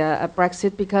from the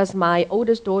Brexit because my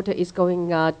oldest daughter is going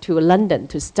to London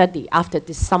to study after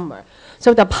this summer.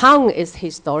 So the pound is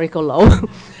historical low.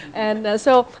 And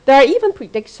so there are even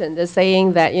predictions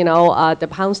saying that, you know, the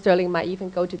pound sterling might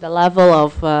even go to the level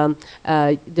of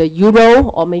the euro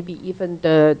or maybe even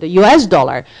the US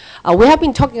dollar. We have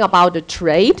been talking about the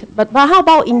trade, but how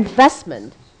about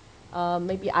investment?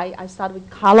 Maybe I start with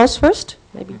Carlos first,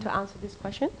 maybe to answer this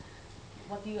question.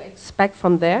 What do you expect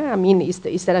from there? I mean, is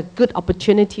that a good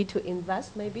opportunity to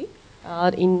invest maybe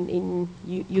in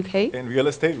UK? In real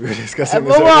estate, we were discussing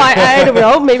this. Well, I don't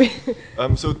know, maybe.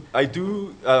 So I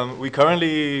do, we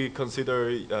currently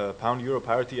consider pound-euro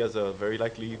parity as a very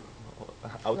likely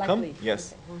outcome. Likely.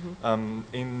 Yes.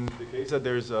 Okay. In the case that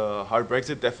there's a hard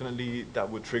Brexit, definitely that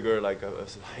would trigger like a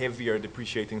heavier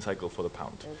depreciating cycle for the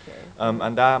pound. Okay.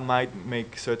 And that might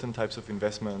make certain types of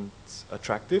investments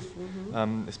attractive,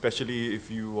 especially if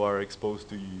you are exposed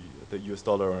to the US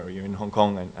dollar or you're in Hong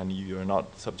Kong and you're not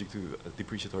subject to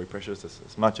depreciatory pressures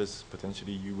as much as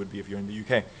potentially you would be if you're in the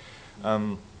UK.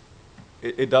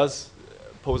 It does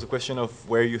pose a question of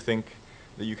where you think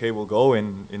the UK will go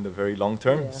in the very long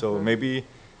term. Yeah. So maybe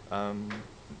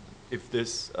if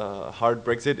there's a hard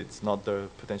Brexit, it's not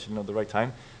potentially not the right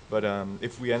time. But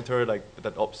if we enter like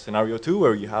that scenario 2,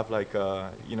 where you have like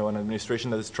you know, an administration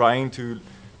that is trying to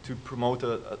promote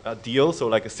a deal, so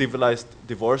like a civilized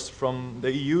divorce from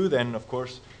the EU, then of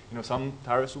course, you know, some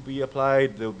tariffs will be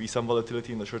applied. There will be some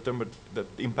volatility in the short term, but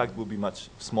the impact will be much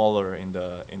smaller in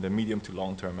the medium to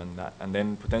long term, and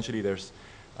then potentially there's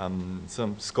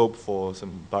some scope for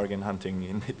some bargain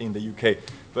hunting in the UK.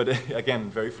 But again,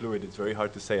 very fluid. It's very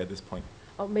hard to say at this point.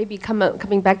 Or maybe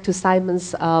coming back to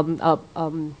Simon's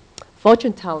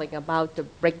fortune telling about the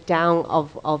breakdown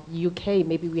of UK,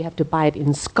 maybe we have to buy it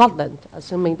in Scotland,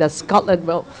 assuming that Scotland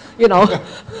will, you know.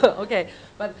 Okay,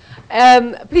 but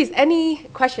please, any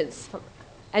questions?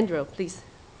 Andrew, please.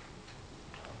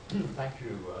 Thank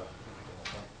you. I'll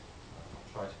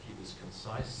try to keep this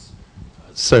concise.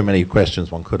 So many questions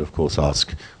one could, of course,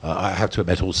 ask. I have to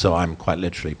admit also I'm quite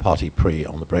literally party pre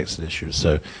on the Brexit issue,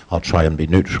 so I'll try and be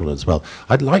neutral as well.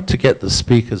 I'd like to get the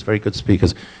speakers, very good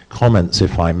speakers, comments,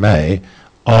 if I may,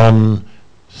 on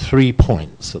 3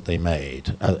 points that they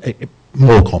made,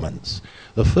 more comments.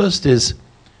 The first is,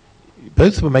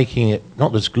 both were making it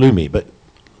not just gloomy, but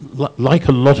like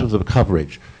a lot of the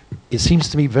coverage, it seems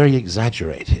to me very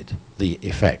exaggerated, the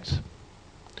effect.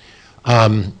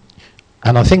 And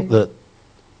I think that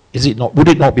would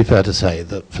it not be fair to say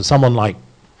that for someone like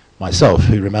myself,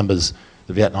 who remembers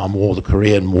the Vietnam War, the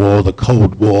Korean War, the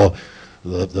Cold War,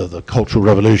 the Cultural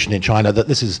Revolution in China, that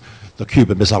this is the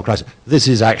Cuban Missile Crisis, this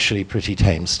is actually pretty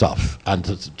tame stuff. And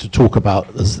to talk about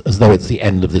as though it's the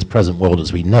end of this present world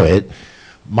as we know it,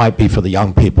 might be for the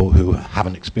young people who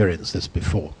haven't experienced this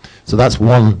before. So that's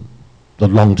one, the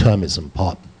long-termism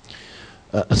part.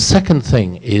 A second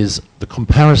thing is the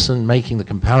comparison, making the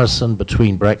comparison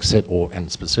between Brexit and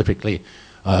specifically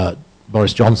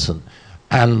Boris Johnson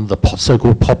and the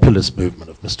so-called populist movement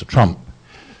of Mr. Trump.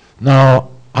 Now,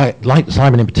 I'd like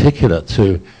Simon in particular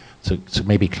to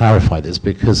maybe clarify this,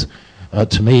 because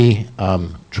to me,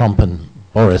 Trump and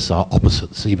Boris are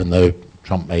opposites, even though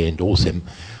Trump may endorse him.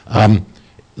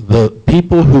 The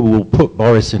people who will put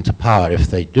Boris into power, if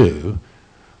they do,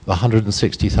 the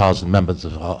 160,000 members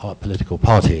of our political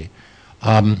party,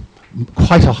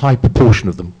 quite a high proportion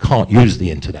of them can't use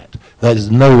the internet. There is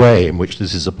no way in which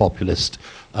this is a populist.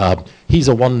 He's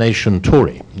a one-nation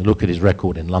Tory. You look at his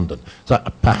record in London. So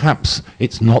perhaps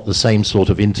it's not the same sort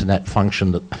of internet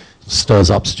function that stirs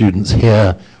up students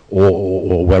here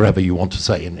or wherever you want to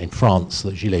say, in France,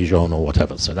 the Gilets jaunes or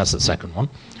whatever. So that's the second one.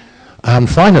 And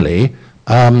finally,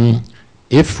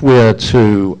 if we're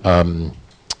to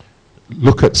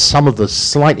look at some of the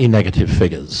slightly negative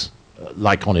figures,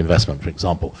 like on investment, for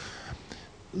example,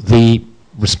 the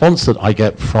response that I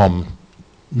get from,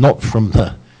 not from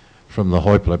the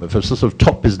hoi polloi, but from sort of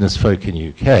top business folk in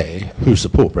UK who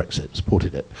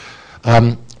supported it,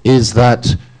 is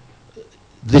that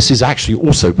this is actually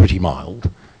also pretty mild.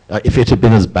 If it had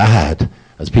been as bad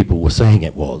as people were saying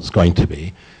it was going to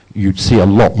be, you'd see a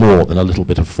lot more than a little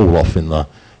bit of fall off in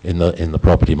the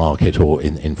property market or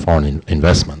in foreign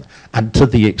investment. And to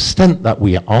the extent that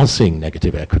we are seeing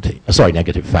negative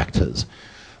factors,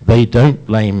 they don't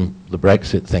blame the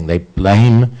Brexit thing. They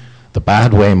blame the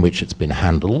bad way in which it's been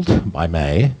handled by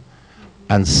May.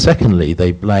 And secondly,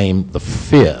 they blame the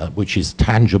fear, which is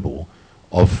tangible,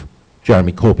 of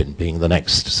Jeremy Corbyn being the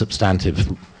next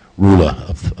substantive ruler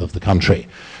of the country.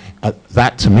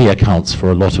 That, to me, accounts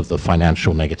for a lot of the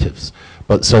financial negatives.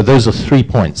 But so those are 3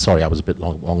 points. Sorry, I was a bit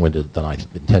long-winded than I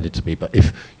intended to be. But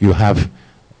if you have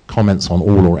comments on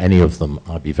all or any of them,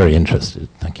 I'd be very interested.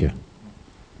 Thank you.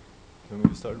 Can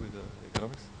we start with the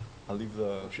economics? I'll leave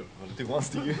the political ones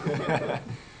to you.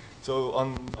 So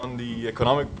on the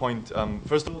economic point,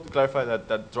 first of all, to clarify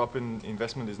that drop in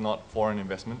investment is not foreign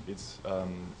investment. It's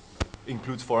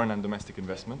includes foreign and domestic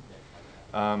investment.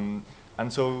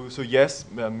 And so yes,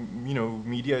 you know,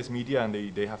 media is media,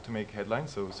 and they have to make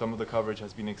headlines. So some of the coverage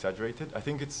has been exaggerated. I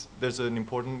think there's an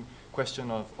important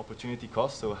question of opportunity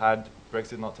cost. So had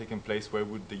Brexit not taken place, where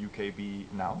would the UK be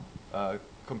now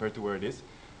compared to where it is?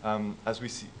 As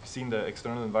we've seen, the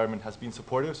external environment has been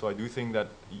supportive. So I do think that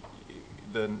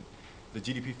the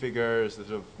GDP figures, the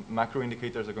sort of macro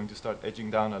indicators are going to start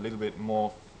edging down a little bit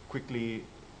more quickly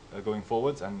going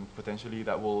forwards, and potentially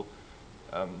that will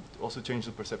also change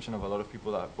the perception of a lot of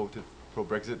people that voted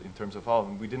pro-Brexit in terms of, oh,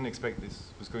 we didn't expect this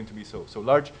was going to be so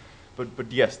large.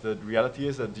 But yes, the reality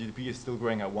is that GDP is still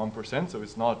growing at 1%, so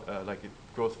it's not like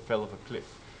growth fell off a cliff.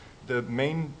 The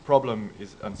main problem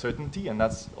is uncertainty, and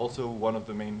that's also one of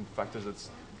the main factors that's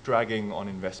dragging on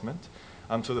investment.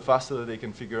 So the faster that they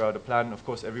can figure out a plan, of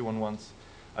course, everyone wants,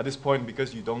 at this point,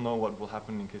 because you don't know what will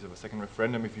happen in case of a second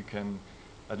referendum, if you can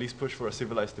at least push for a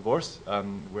civilized divorce,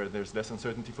 where there's less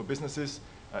uncertainty for businesses.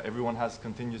 Everyone has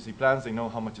contingency plans, they know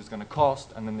how much it's going to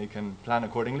cost, and then they can plan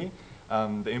accordingly.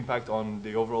 The impact on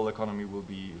the overall economy will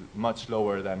be much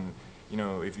lower than,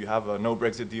 if you have a no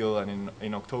Brexit deal and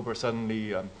in October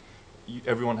suddenly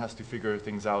everyone has to figure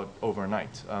things out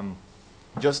overnight.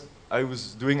 I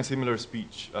was doing a similar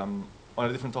speech on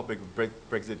a different topic.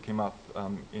 Brexit came up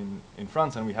in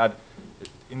France, and we had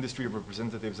industry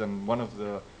representatives, and one of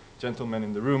the gentlemen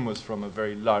in the room was from a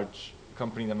very large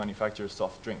company that manufactures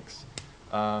soft drinks.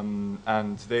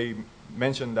 And they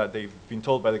mentioned that they've been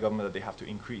told by the government that they have to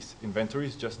increase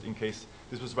inventories just in case.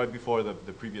 This was right before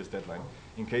the previous deadline.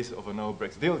 In case of a no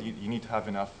Brexit deal, you need to have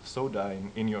enough soda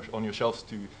on your shelves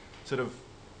to sort of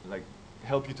like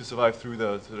help you to survive through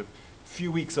the sort of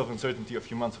few weeks of uncertainty, a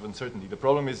few months of uncertainty. The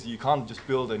problem is you can't just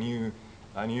build a new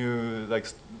like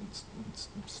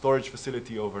storage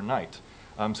facility overnight.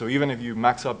 So even if you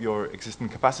max up your existing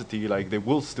capacity, like there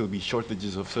will still be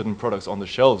shortages of certain products on the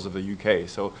shelves of the UK.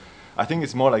 So I think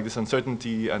it's more like this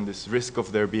uncertainty and this risk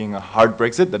of there being a hard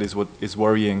Brexit that is what is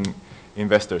worrying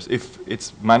investors. If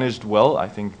it's managed well, I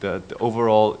think that the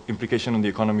overall implication on the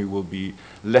economy will be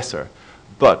lesser.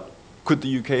 But could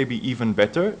the UK be even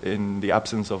better in the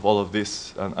absence of all of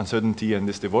this uncertainty and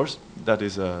this divorce? That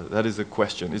is a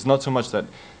question. It's not so much that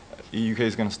the UK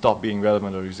is going to stop being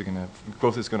relevant, or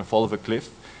growth is going to fall off a cliff.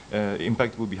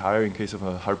 Impact will be higher in case of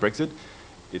a hard Brexit.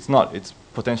 It's not. It's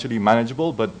potentially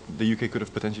manageable, but the UK could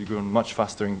have potentially grown much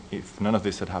faster if none of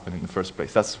this had happened in the first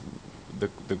place. That's the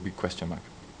big question mark.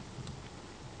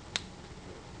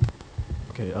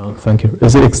 Okay, thank you.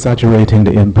 Is it exaggerating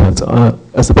the impact?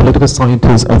 As a political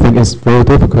scientist, I think it's very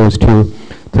difficult to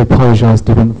apologize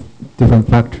different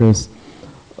factors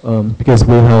because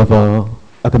we have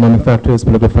economic factors,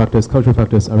 political factors, cultural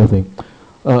factors, everything.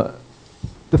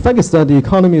 The fact is that the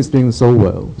economy is doing so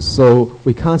well, so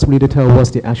we can't really tell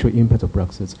what's the actual impact of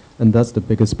Brexit, and that's the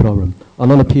biggest problem. A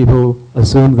lot of people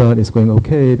assume that it's going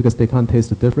okay because they can't taste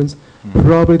the difference.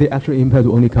 Probably the actual impact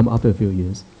will only come after a few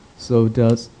years. So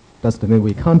that's the thing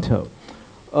we can't tell.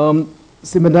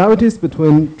 Similarities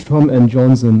between Trump and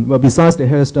Johnson, well, besides the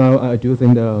hairstyle, I do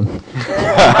think there are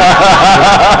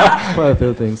quite a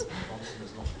few things.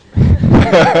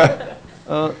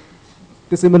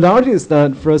 The similarity is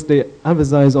that first they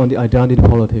emphasize on the identity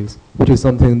politics, which is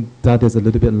something that is a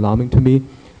little bit alarming to me.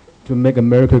 To make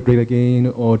America great again,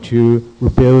 or to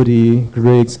rebuild the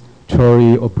Greek,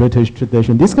 Tory, or British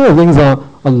tradition. These kind of things are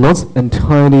not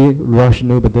entirely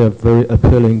rational, but they are very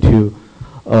appealing to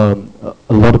a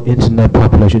lot of internet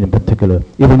population in particular.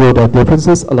 Even though there are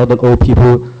differences, a lot of old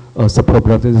people support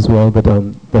Brexit as well, but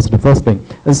that's the first thing.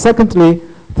 And secondly,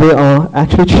 they are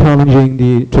actually challenging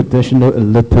the traditional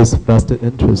elitist vested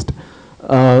interest.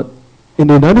 In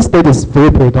the United States, it's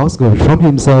very paradoxical. Trump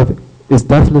himself is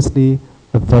definitely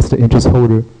a vested interest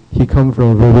holder. He comes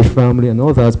from a very rich family and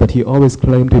all that, but he always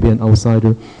claimed to be an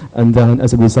outsider. And then,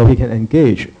 as a result, he can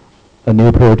engage a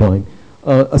new paradigm.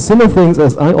 A similar thing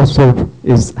as I also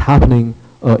is happening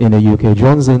in the UK.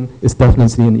 Johnson is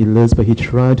definitely an elite, but he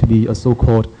tried to be a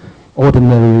so-called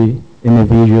ordinary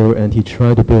individual, and he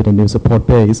tried to build a new support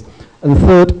base. And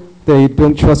third, they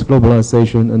don't trust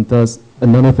globalization, and that's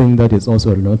another thing that is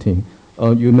also alerting.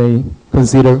 You may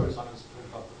consider.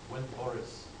 When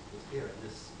Boris was here at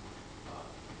this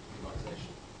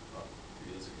organisation a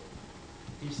few years ago,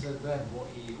 he said then what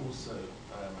he also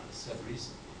said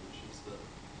recently, which is that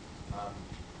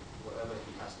whatever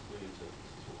he has to do to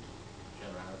talk to the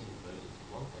generality of voters is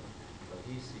one thing, but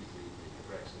he sees the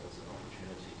Brexit as an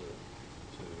opportunity to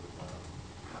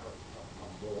have a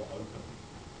more open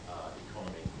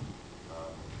economy,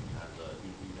 and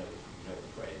you know the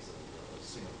phrase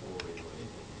Singapore in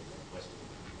Western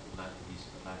Atlantic,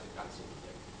 Eastern Atlantic, that sort of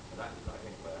thing. And that is, I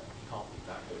think, where he can't be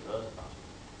that overt about it,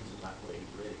 because in that way he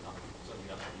really can't something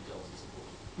else he tells his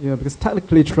supporters. Yeah, because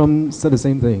technically Trump said the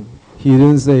same thing. He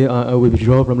didn't say I will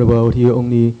withdraw from the world. He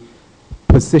only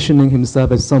positioning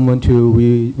himself as someone to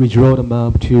redraw the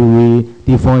map, to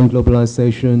redefine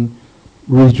globalization,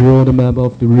 redraw the map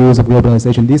of the rules of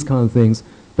globalization, these kind of things.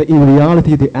 But in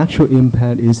reality, the actual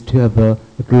impact is to have a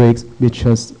great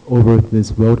mistrust over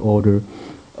this world order.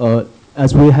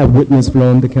 as we have witnessed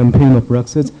from the campaign of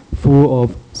Brexit, full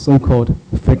of so-called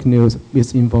fake news,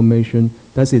 misinformation,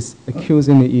 that is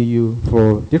accusing the EU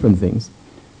for different things.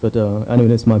 But anyway,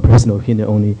 that's my personal opinion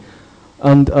only.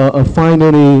 And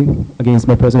finally, against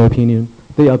my personal opinion,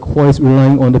 they are quite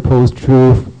relying on the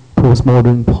post-truth,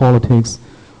 postmodern politics.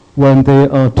 When they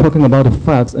are talking about the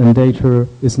facts and data,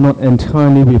 it's not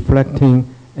entirely reflecting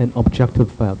an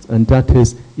objective fact, and that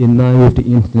is in line with the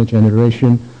internet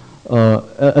generation.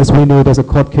 As we know, there's a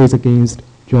court case against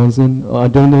Johnson. I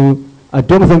don't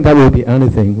think that will be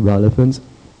anything relevant,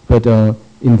 but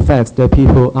in fact, there are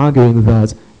people arguing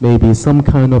that maybe some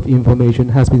kind of information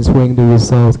has been swaying the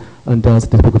results, and that's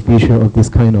the typical feature of this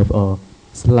kind of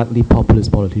slightly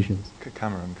populist politicians.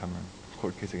 Cameron,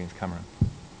 court case against Cameron.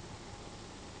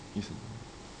 You said.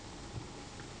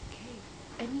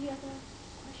 Okay. Any other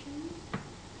questions?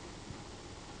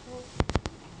 Oh.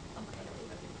 Okay.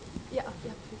 Yeah,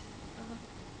 please.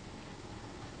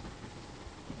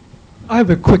 I have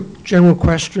a quick general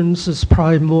question. This is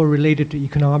probably more related to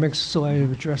economics, so I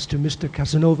address to Mr.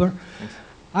 Casanova. Thanks.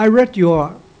 I read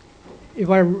if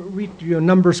I read your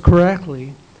numbers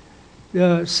correctly,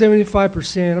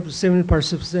 75%, up to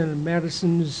 75% of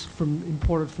medicine is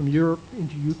imported from Europe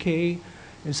into UK,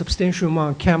 and substantial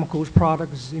amount of chemicals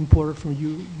products is imported from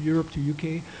Europe to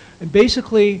UK. And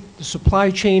basically, the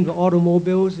supply chain for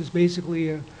automobiles is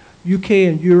basically UK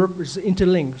and Europe is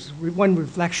interlinked, one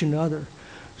reflection the other.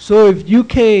 So if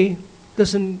UK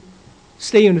doesn't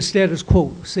stay in the status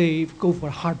quo, say go for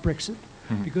a hard Brexit,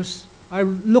 because I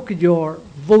look at your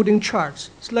voting charts,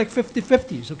 it's like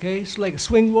 50-50s, okay? It's like a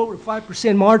swing vote with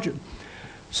 5% margin.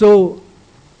 So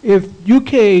if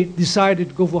UK decided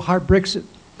to go for a hard Brexit,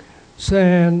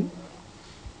 and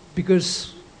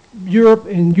because Europe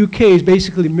and UK is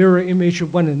basically mirror image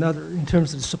of one another in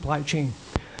terms of the supply chain.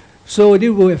 So it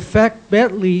will affect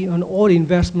badly on all the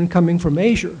investment coming from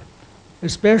Asia,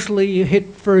 especially hit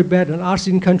very bad on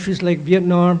ASEAN countries like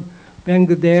Vietnam,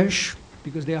 Bangladesh,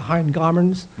 because they're high in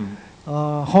garments,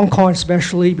 Hong Kong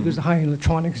especially because they're high in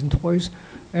electronics and toys,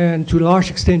 and to a large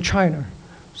extent China.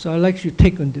 So I'd like your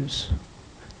take on this.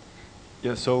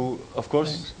 Yeah, so of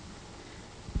course,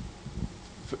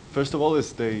 first of all,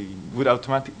 there's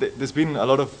been a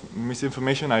lot of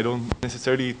misinformation. I don't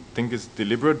necessarily think it's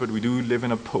deliberate, but we do live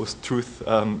in a post-truth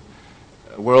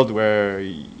world where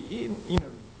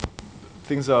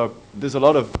there's a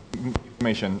lot of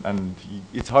information, and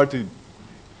it's hard to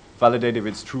validate if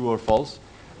it's true or false.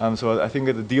 So I think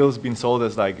that the deal's been sold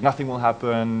as like nothing will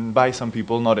happen by some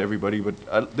people, not everybody, but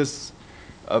there's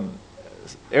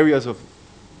areas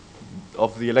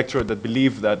of the electorate that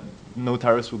believe that no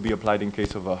tariffs will be applied in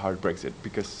case of a hard Brexit,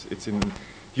 because it's in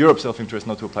Europe's self-interest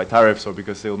not to apply tariffs, or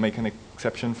because they'll make an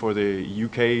exception for the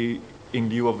UK in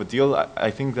lieu of a deal. I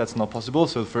think that's not possible.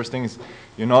 So the first thing is,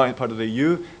 you're not part of the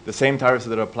EU. The same tariffs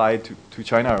that are applied to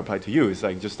China are applied to you. It's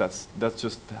like that's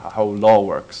just how law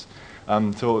works.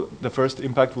 So the first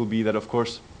impact will be that, of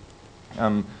course,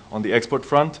 on the export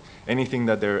front, anything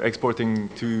that they're exporting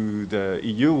to the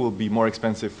EU will be more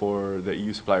expensive for the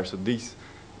EU suppliers. So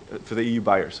for the EU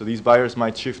buyers. So these buyers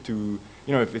might shift to,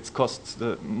 if it costs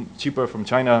cheaper from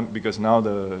China, because now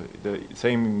the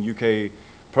same UK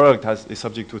product is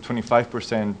subject to a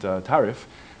 25% tariff,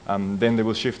 then they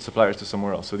will shift suppliers to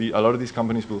somewhere else. So a lot of these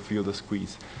companies will feel the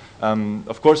squeeze.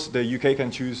 Of course, the UK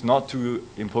can choose not to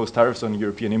impose tariffs on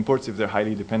European imports if they're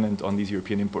highly dependent on these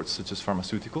European imports, such as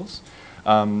pharmaceuticals.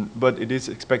 But it is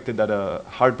expected that a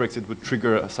hard Brexit would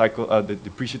trigger a cycle, the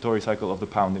depreciatory cycle of the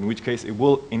pound, in which case it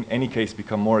will, in any case,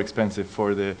 become more expensive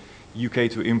for the UK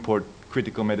to import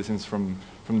critical medicines from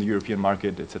the European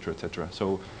market, et cetera, et cetera.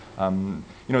 So,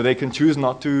 they can choose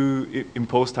not to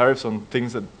impose tariffs on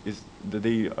things that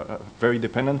they are very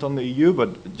dependent on the EU,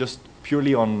 but just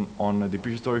purely on a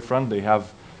depreciatory front,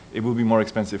 it will be more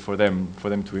expensive for them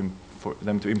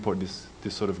to import this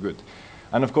sort of good.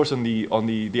 And of course, on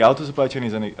the auto supply chain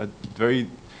is a very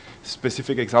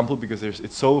specific example, because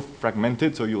it's so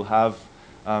fragmented. So you'll have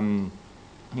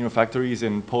factories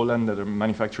in Poland that are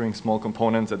manufacturing small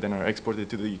components that then are exported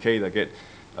to the UK, that get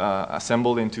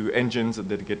assembled into engines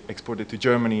that get exported to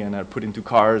Germany and are put into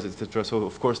cars, etc. So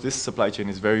of course, this supply chain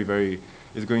is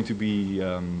is going to be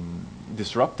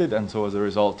disrupted, and so as a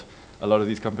result, a lot of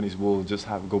these companies will just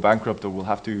go bankrupt, or will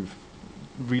have to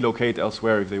relocate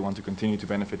elsewhere if they want to continue to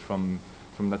benefit from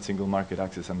that single market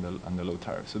access and the low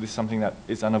tariff. So this is something that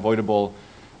is unavoidable,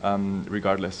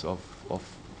 regardless of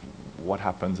what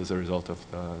happens as a result of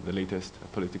the latest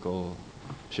political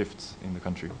shifts in the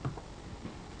country.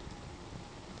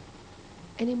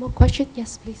 Any more questions?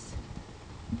 Yes, please.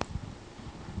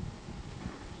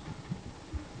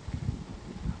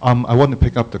 I want to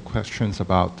pick up the questions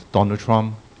about Donald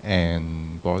Trump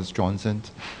and Boris Johnson.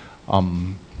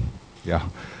 Yeah,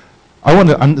 I want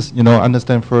to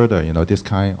understand further, this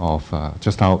kind of,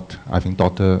 just now, I think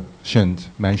Dr. Shen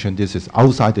mentioned this is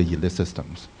outside the elite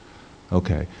systems.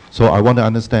 Okay, so I want to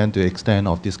understand the extent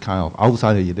of this kind of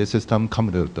outside the elite system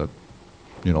coming to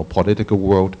the, political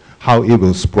world, how it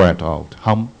will spread out,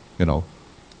 how,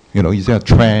 is there a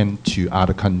trend to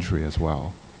other countries as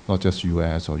well, not just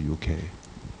US or UK?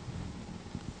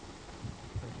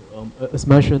 As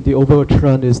mentioned, the overall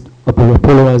trend is a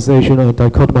polarization or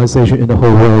dichotomization in the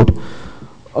whole world.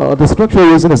 The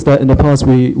structural reason is that in the past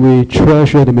we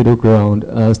treasure the middle ground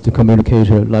as the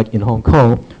communicator, like in Hong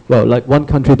Kong. Well, like one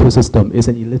country, two system is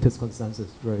an elitist consensus,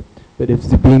 right? But if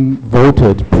it's being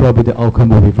voted, probably the outcome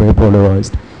will be very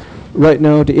polarized. Right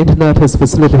now, the internet has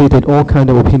facilitated all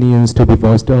kinds of opinions to be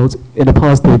voiced out. In the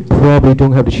past, they probably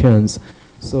don't have the chance.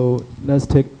 So let's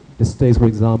take the States, for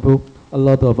example. A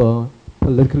lot of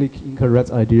politically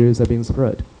incorrect ideas are being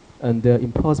spread, and they're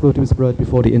impossible to spread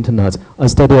before the internet. I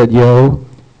studied at Yale.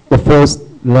 The first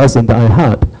lesson that I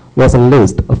had was a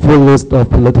full list of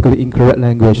politically incorrect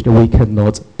language that we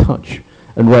cannot touch.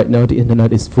 And right now, the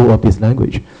internet is full of this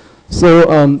language.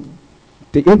 So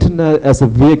the internet as a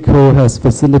vehicle has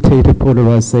facilitated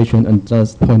polarization, and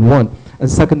that's point one. And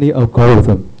secondly,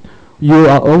 algorithm. You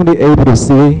are only able to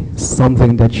see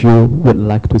something that you would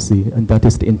like to see, and that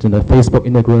is the internet. Facebook,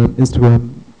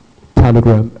 Instagram,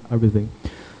 Telegram, everything.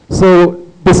 So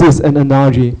this is an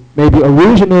analogy. Maybe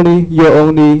originally you're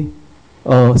only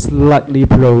slightly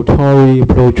pro-Tory,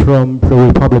 pro-Trump,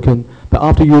 pro-Republican, but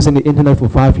after using the internet for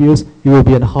 5 years, you will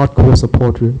be a hardcore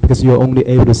supporter because you're only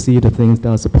able to see the things that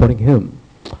are supporting him.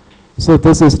 So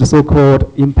this is the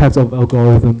so-called impact of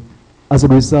algorithm. As a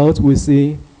result, we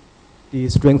see the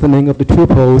strengthening of the two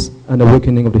poles and the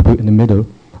weakening of the two in the middle.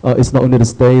 It's not only the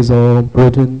States or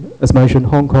Britain, as mentioned,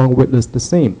 Hong Kong witnessed the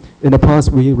same. In the past,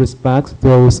 we respect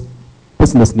those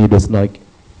business leaders like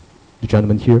the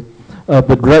gentleman here.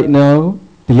 But right now,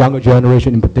 the younger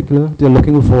generation in particular, they're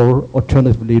looking for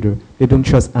alternative leader. They don't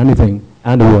trust anything,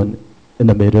 anyone in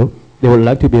the middle. They would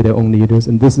like to be their own leaders,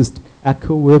 and this is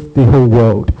echo with the whole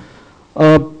world.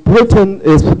 Britain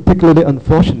is particularly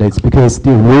unfortunate because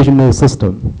the original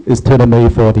system is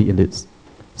tailor-made for the elites.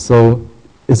 So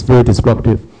it's very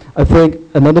disruptive. I think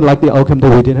another likely outcome that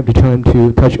we didn't have the time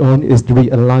to touch on is the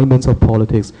realignments of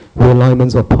politics,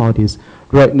 realignments of parties.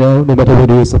 Right now, no matter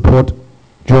whether you support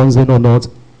Johnson or not,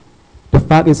 the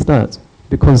fact is that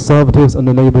the Conservatives and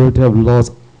the Labour have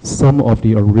lost some of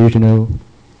the original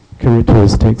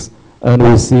characteristics, and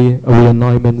we see a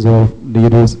realignment of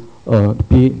leaders.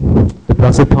 The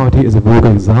Brexit Party is a very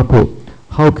good example.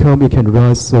 How come it can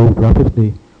rise so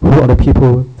rapidly? Who are the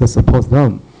people that support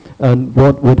them? And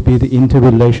what would be the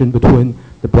interrelation between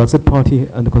the Brexit Party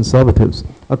and the Conservatives?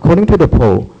 According to the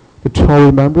poll, the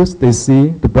Tory members, they see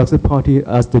the Brexit Party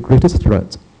as the greatest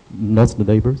threat, not the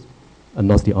Labours and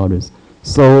not the others.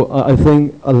 So I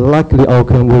think a likely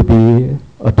outcome will be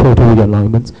a total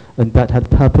realignment, and that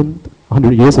had happened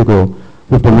 100 years ago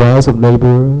with the rise of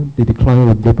Labour, the decline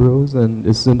of Liberals, and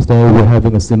it seems that we're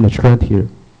having a similar trend here.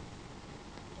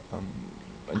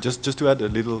 Just to add a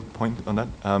little point on that,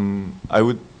 I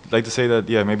would like to say that,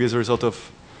 yeah, maybe as a result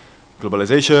of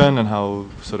globalization and how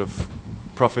sort of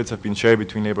profits have been shared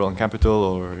between labor and capital,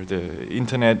 or the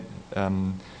internet,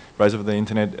 rise of the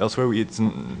internet elsewhere, it's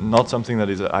not something that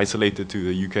is isolated to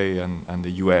the UK and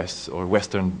the US or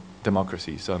Western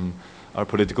democracies. Our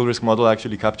political risk model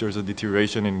actually captures a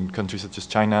deterioration in countries such as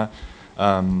China,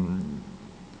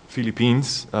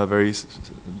 Philippines, a very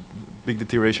big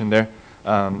deterioration there.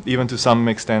 Even to some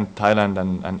extent, Thailand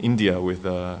and India with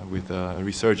a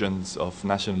resurgence of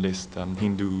nationalist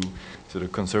Hindu sort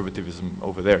of conservatism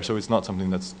over there. So it's not something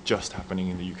that's just happening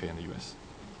in the UK and the US.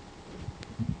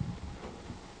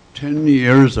 10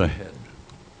 years ahead,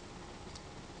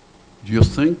 do you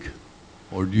think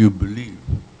or do you believe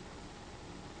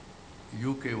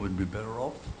UK would be better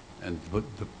off and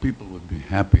the people would be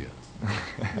happier?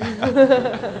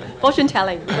 Fortune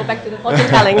telling. Go back to the fortune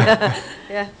telling.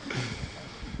 Yeah.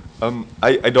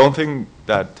 I don't think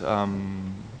that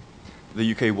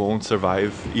the UK won't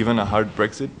survive even a hard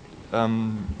Brexit.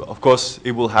 Of course,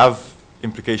 it will have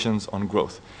implications on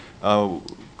growth.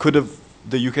 Could have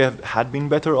the UK had been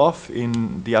better off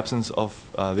in the absence of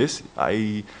this?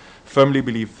 I firmly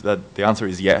believe that the answer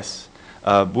is yes.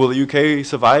 Will the UK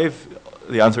survive?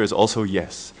 The answer is also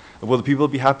yes. Will the people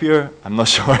be happier? I'm not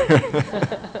sure.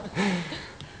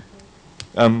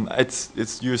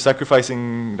 It's you're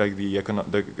sacrificing like the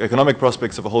economic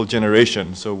prospects of a whole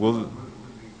generation. So will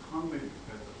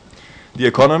The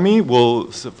economy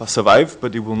will survive,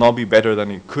 but it will not be better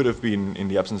than it could have been in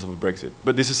the absence of a Brexit.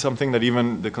 But this is something that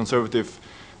even the conservative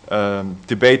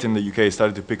debate in the UK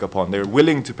started to pick up on. They're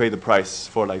willing to pay the price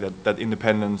for like that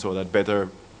independence or that better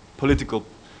political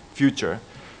future.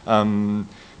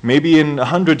 Maybe in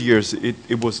 100 years,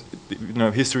 it was,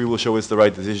 history will show it's the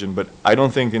right decision. But I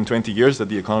don't think in 20 years that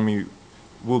the economy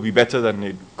will be better than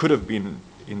it could have been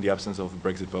in the absence of a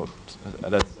Brexit vote.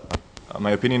 That's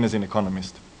my opinion as an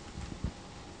economist.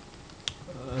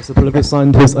 As a political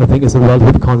scientist, I think it's a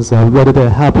relative concept. Whether they're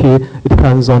happy, it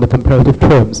depends on the comparative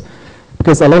terms.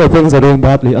 Because a lot of things are doing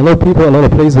badly. A lot of people, a lot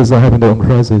of places are having their own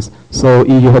crisis. So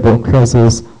EU had their own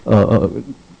crisis,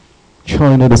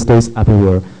 China, the States,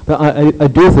 everywhere. But I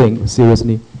do think,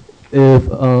 seriously,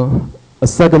 if a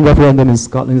second referendum in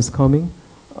Scotland is coming,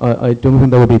 I don't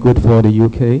think that would be good for the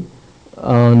UK.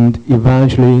 And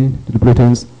eventually, the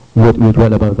Britons would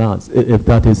regret about that, if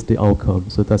that is the outcome.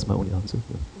 So that's my only answer.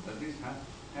 Yeah. At least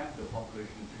half the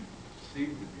population seem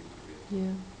to be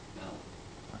Yeah.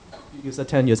 now. You said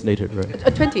 10 years later,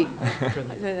 right? 20.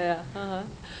 Yeah.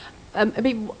 I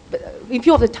mean, in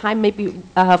view of the time, maybe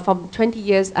from 20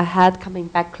 years ahead, coming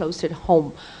back closer to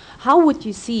home, how would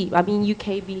you see? I mean,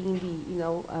 UK being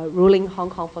the ruling Hong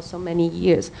Kong for so many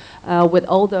years, with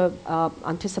all the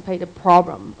anticipated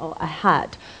problem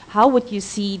ahead, how would you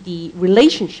see the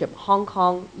relationship Hong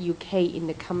Kong UK in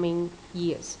the coming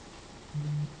years?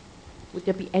 Would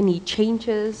there be any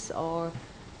changes or?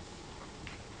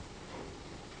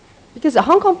 Because the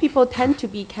Hong Kong people tend to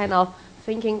be kind of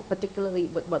thinking, particularly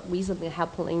with what recently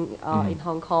happening in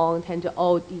Hong Kong, tend to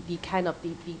the kind of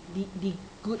the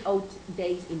good old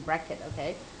days in bracket.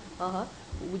 Okay,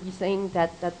 would you saying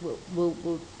that will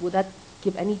that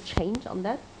give any change on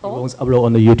that? It won't upload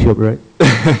on the YouTube, right?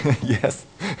 Yes.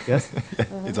 Yes.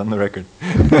 It's on the record.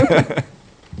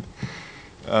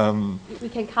 We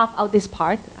can carve out this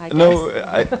part. I guess. No,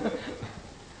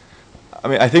 I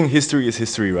mean, I think history is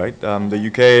history, right? The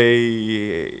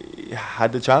UK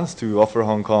had the chance to offer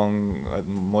Hong Kong a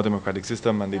more democratic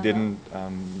system, and they didn't,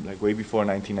 like way before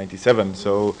 1997.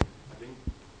 So I think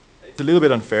it's a little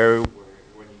bit unfair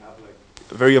when you have like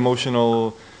a very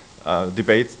emotional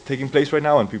debate taking place right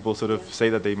now, and people sort of say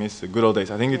that they miss the good old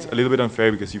days. I think it's a little bit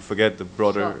unfair because you forget the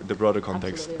broader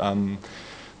context.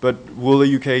 But will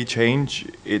the UK change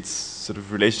its sort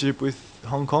of relationship with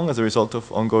Hong Kong as a result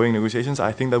of ongoing negotiations?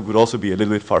 I think that would also be a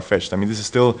little bit far-fetched. I mean, this is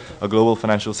still a global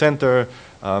financial center.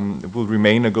 It will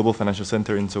remain a global financial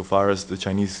center insofar as the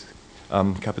Chinese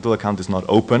capital account is not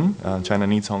open. China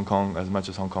needs Hong Kong as much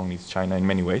as Hong Kong needs China in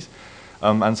many ways.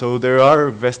 And so there are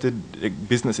vested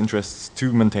business interests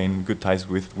to maintain good ties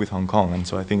with Hong Kong. And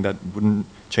so I think that wouldn't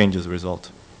change as a result.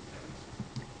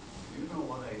 You know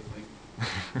what I think?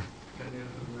 10 years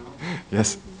from now?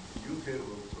 Yes. UK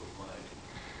will survive.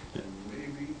 And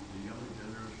maybe the younger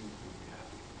generation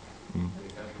will be happy. They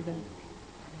have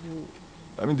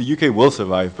to I mean, the UK will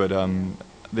survive, but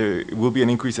there will be an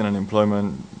increase in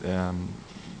unemployment.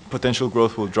 Potential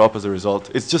growth will drop as a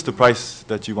result. It's just the price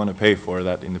that you want to pay for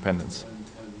that independence.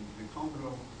 and the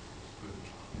Congo could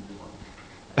be one.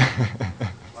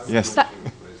 Yes.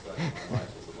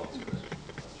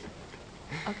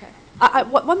 Okay.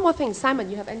 One more thing, Simon,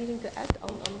 you have anything to add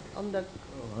on the?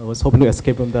 I was hoping to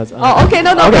escape from that. Oh, okay,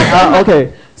 no. Okay,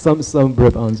 okay. Some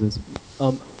brief answers.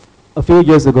 A few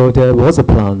years ago, there was a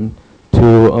plan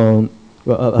to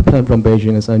a plan from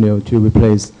Beijing, as I know, to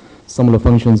replace some of the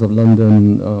functions of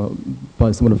London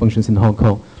by some of the functions in Hong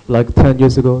Kong. Like 10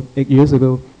 years ago, 8 years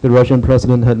ago, the Russian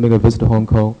president had made a visit to Hong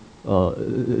Kong.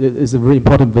 It's a very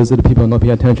important visit people are not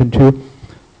paying attention to.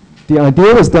 The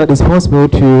idea is that it's possible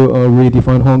to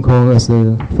redefine Hong Kong as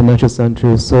a financial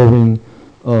center serving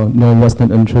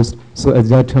non-Western interests. So at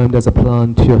that time, there's a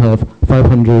plan to have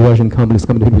 500 Russian companies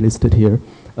coming to be listed here.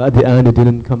 At the end, it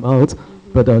didn't come out,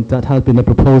 but that had been a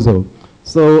proposal.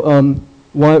 So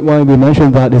why we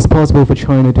mentioned that it's possible for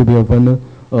China to be a winner,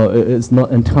 it's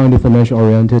not entirely financial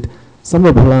oriented. Some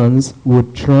of the plans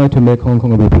would try to make Hong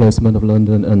Kong a replacement of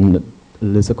London, and at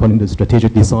least according to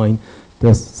strategic design,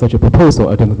 there's such a proposal.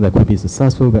 I don't think that could be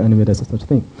successful, but anyway, there's such a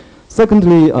thing.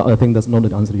 Secondly, I think that's not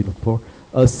the answer you look for.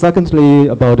 Secondly,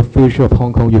 about the future of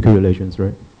Hong Kong-UK relations,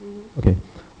 right? Okay.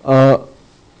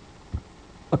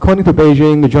 According to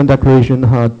Beijing, the Joint Declaration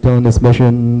had done its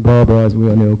mission, blah, blah, as we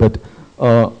all know, but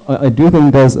I do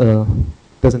think there's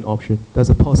an option, there's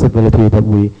a possibility that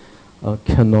we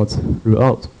cannot rule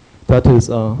out. That is,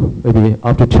 maybe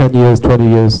after 10 years, 20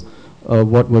 years,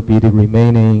 what would be the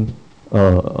remaining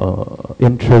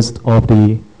interest of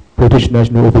the British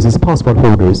national overseas passport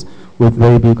holders? Would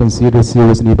they be considered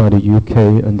seriously by the UK?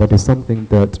 And that is something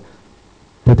that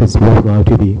is worthwhile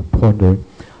to be pondering.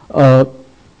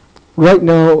 Right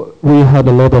now, we have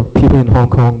a lot of people in Hong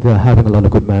Kong. They are having a lot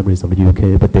of good memories of the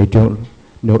UK, but they don't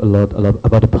know a lot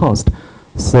about the past.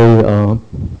 So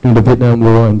during the Vietnam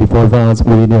War and before that,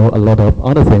 we know a lot of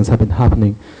other things have been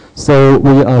happening. So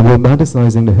we are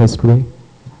romanticizing the history.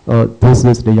 This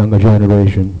is the younger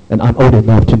generation, and I'm old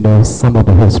enough to know some of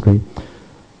the history.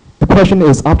 The question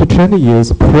is, after 20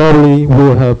 years, probably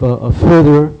we'll have a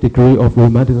further degree of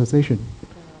romanticization.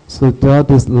 So that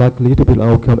is likely to be the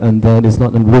outcome, and then it's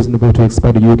not unreasonable to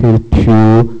expect the UK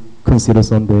to consider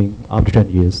something after 10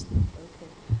 years.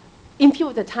 Okay. In view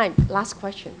of the time, last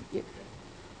question.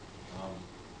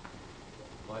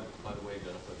 By the way,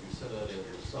 Jennifer, you said earlier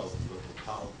yourself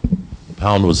that the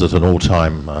pound was at an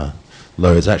all-time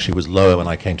low. It actually was lower when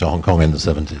I came to Hong Kong in the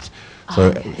 70s.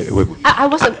 So I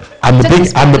wasn't. And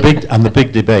the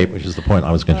big debate, which is the point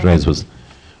I was going to raise, was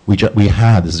we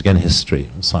had, this is again history,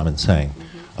 as Simon's saying,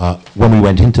 when we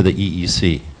went into the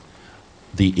EEC,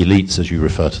 the elites, as you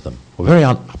refer to them, were very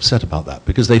upset about that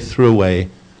because they threw away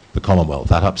the Commonwealth.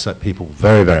 That upset people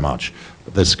very, very much.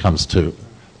 But this comes to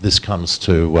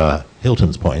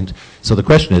Hilton's point. So the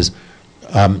question is,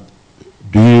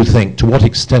 do you think, to what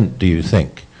extent do you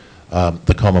think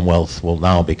the Commonwealth will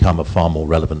now become a far more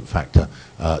relevant factor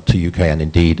to UK and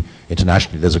indeed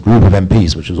internationally? There's a group of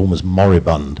MPs which is almost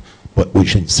moribund, but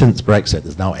which since Brexit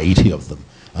there's now 80 of them,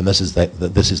 and this is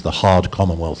the hard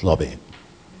Commonwealth lobby.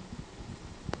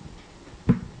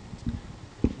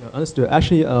 Understood.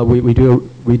 Actually, we do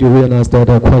realize that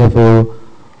there are quite a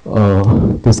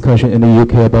few discussion in the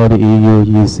UK about the EU,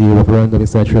 EEC, referendum,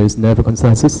 etc. is never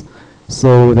consensus.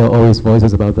 So there are always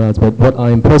voices about that. But what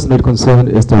I'm personally concerned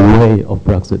is the way of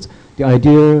Brexit. The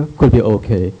idea could be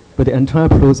okay, but the entire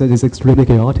process is extremely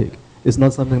chaotic. It's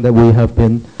not something that we have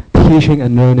been teaching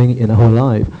and learning in our whole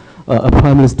life. A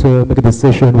prime minister make a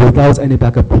decision without any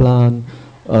backup plan.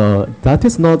 That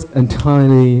is not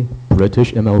entirely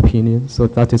British, in my opinion. So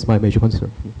that is my major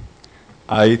concern.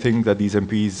 I think that these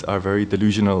MPs are very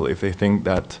delusional if they think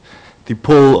that the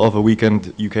pull of a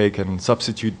weakened UK can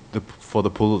substitute for the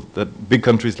pull that big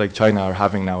countries like China are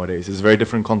having nowadays. It's a very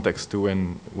different context to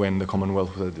when the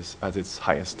Commonwealth was at its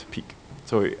highest peak.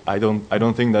 So I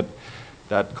don't think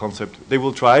that concept, they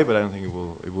will try, but I don't think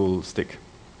it will stick.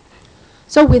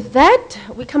 So with that,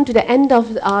 we come to the end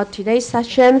of today's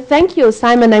session. Thank you,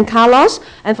 Simon and Carlos,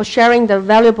 and for sharing the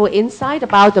valuable insight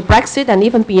about the Brexit and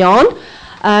even beyond.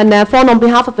 And on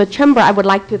behalf of the Chamber, I would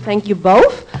like to thank you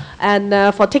both and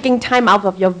for taking time out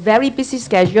of your very busy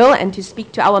schedule and to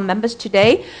speak to our members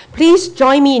today. Please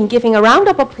join me in giving a round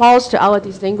of applause to our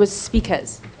distinguished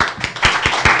speakers.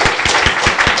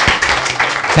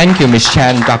 Thank you, Ms.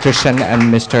 Chen, Dr. Shen, and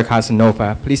Mr.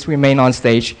 Casanova. Please remain on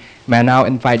stage. May I now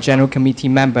invite General Committee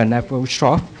Member Neville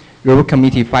Stroff, Rural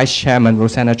Committee Vice Chairman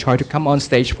Rosanna Choi to come on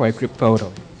stage for a group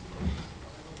photo.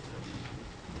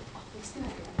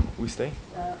 We stay?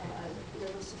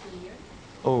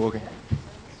 Oh, okay.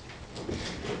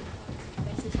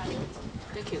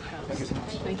 Thank you. Thank you.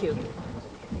 Thank you.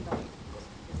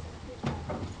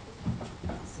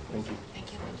 Thanks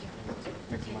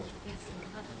so much.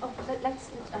 Oh, let's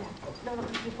no,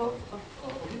 before.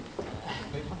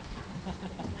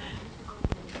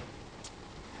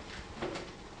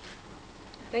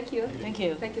 Thank you. Thank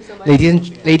you. Thank you so much.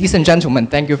 Ladies and gentlemen,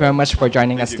 thank you very much for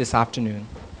joining us this afternoon.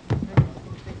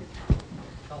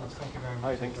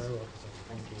 Hi, thanks.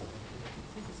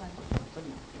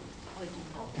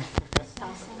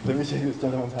 Let me shake this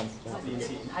gentleman's hands.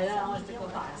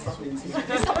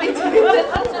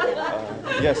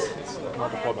 Yes, it's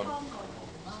not a problem.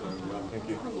 So, thank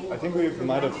you. I think we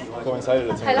might have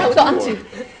coincided at some point.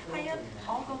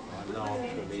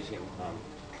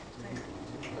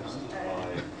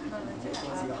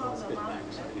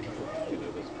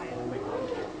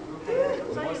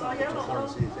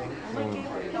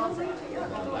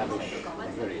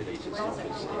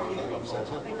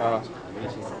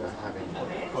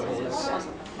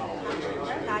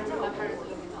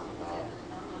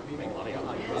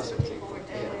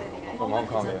 From Hong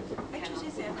Kong, yeah.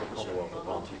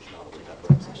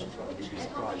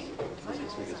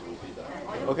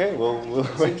 Okay, well, we'll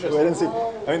wait and see. I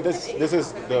mean, this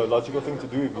is the logical thing to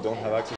do if you don't have access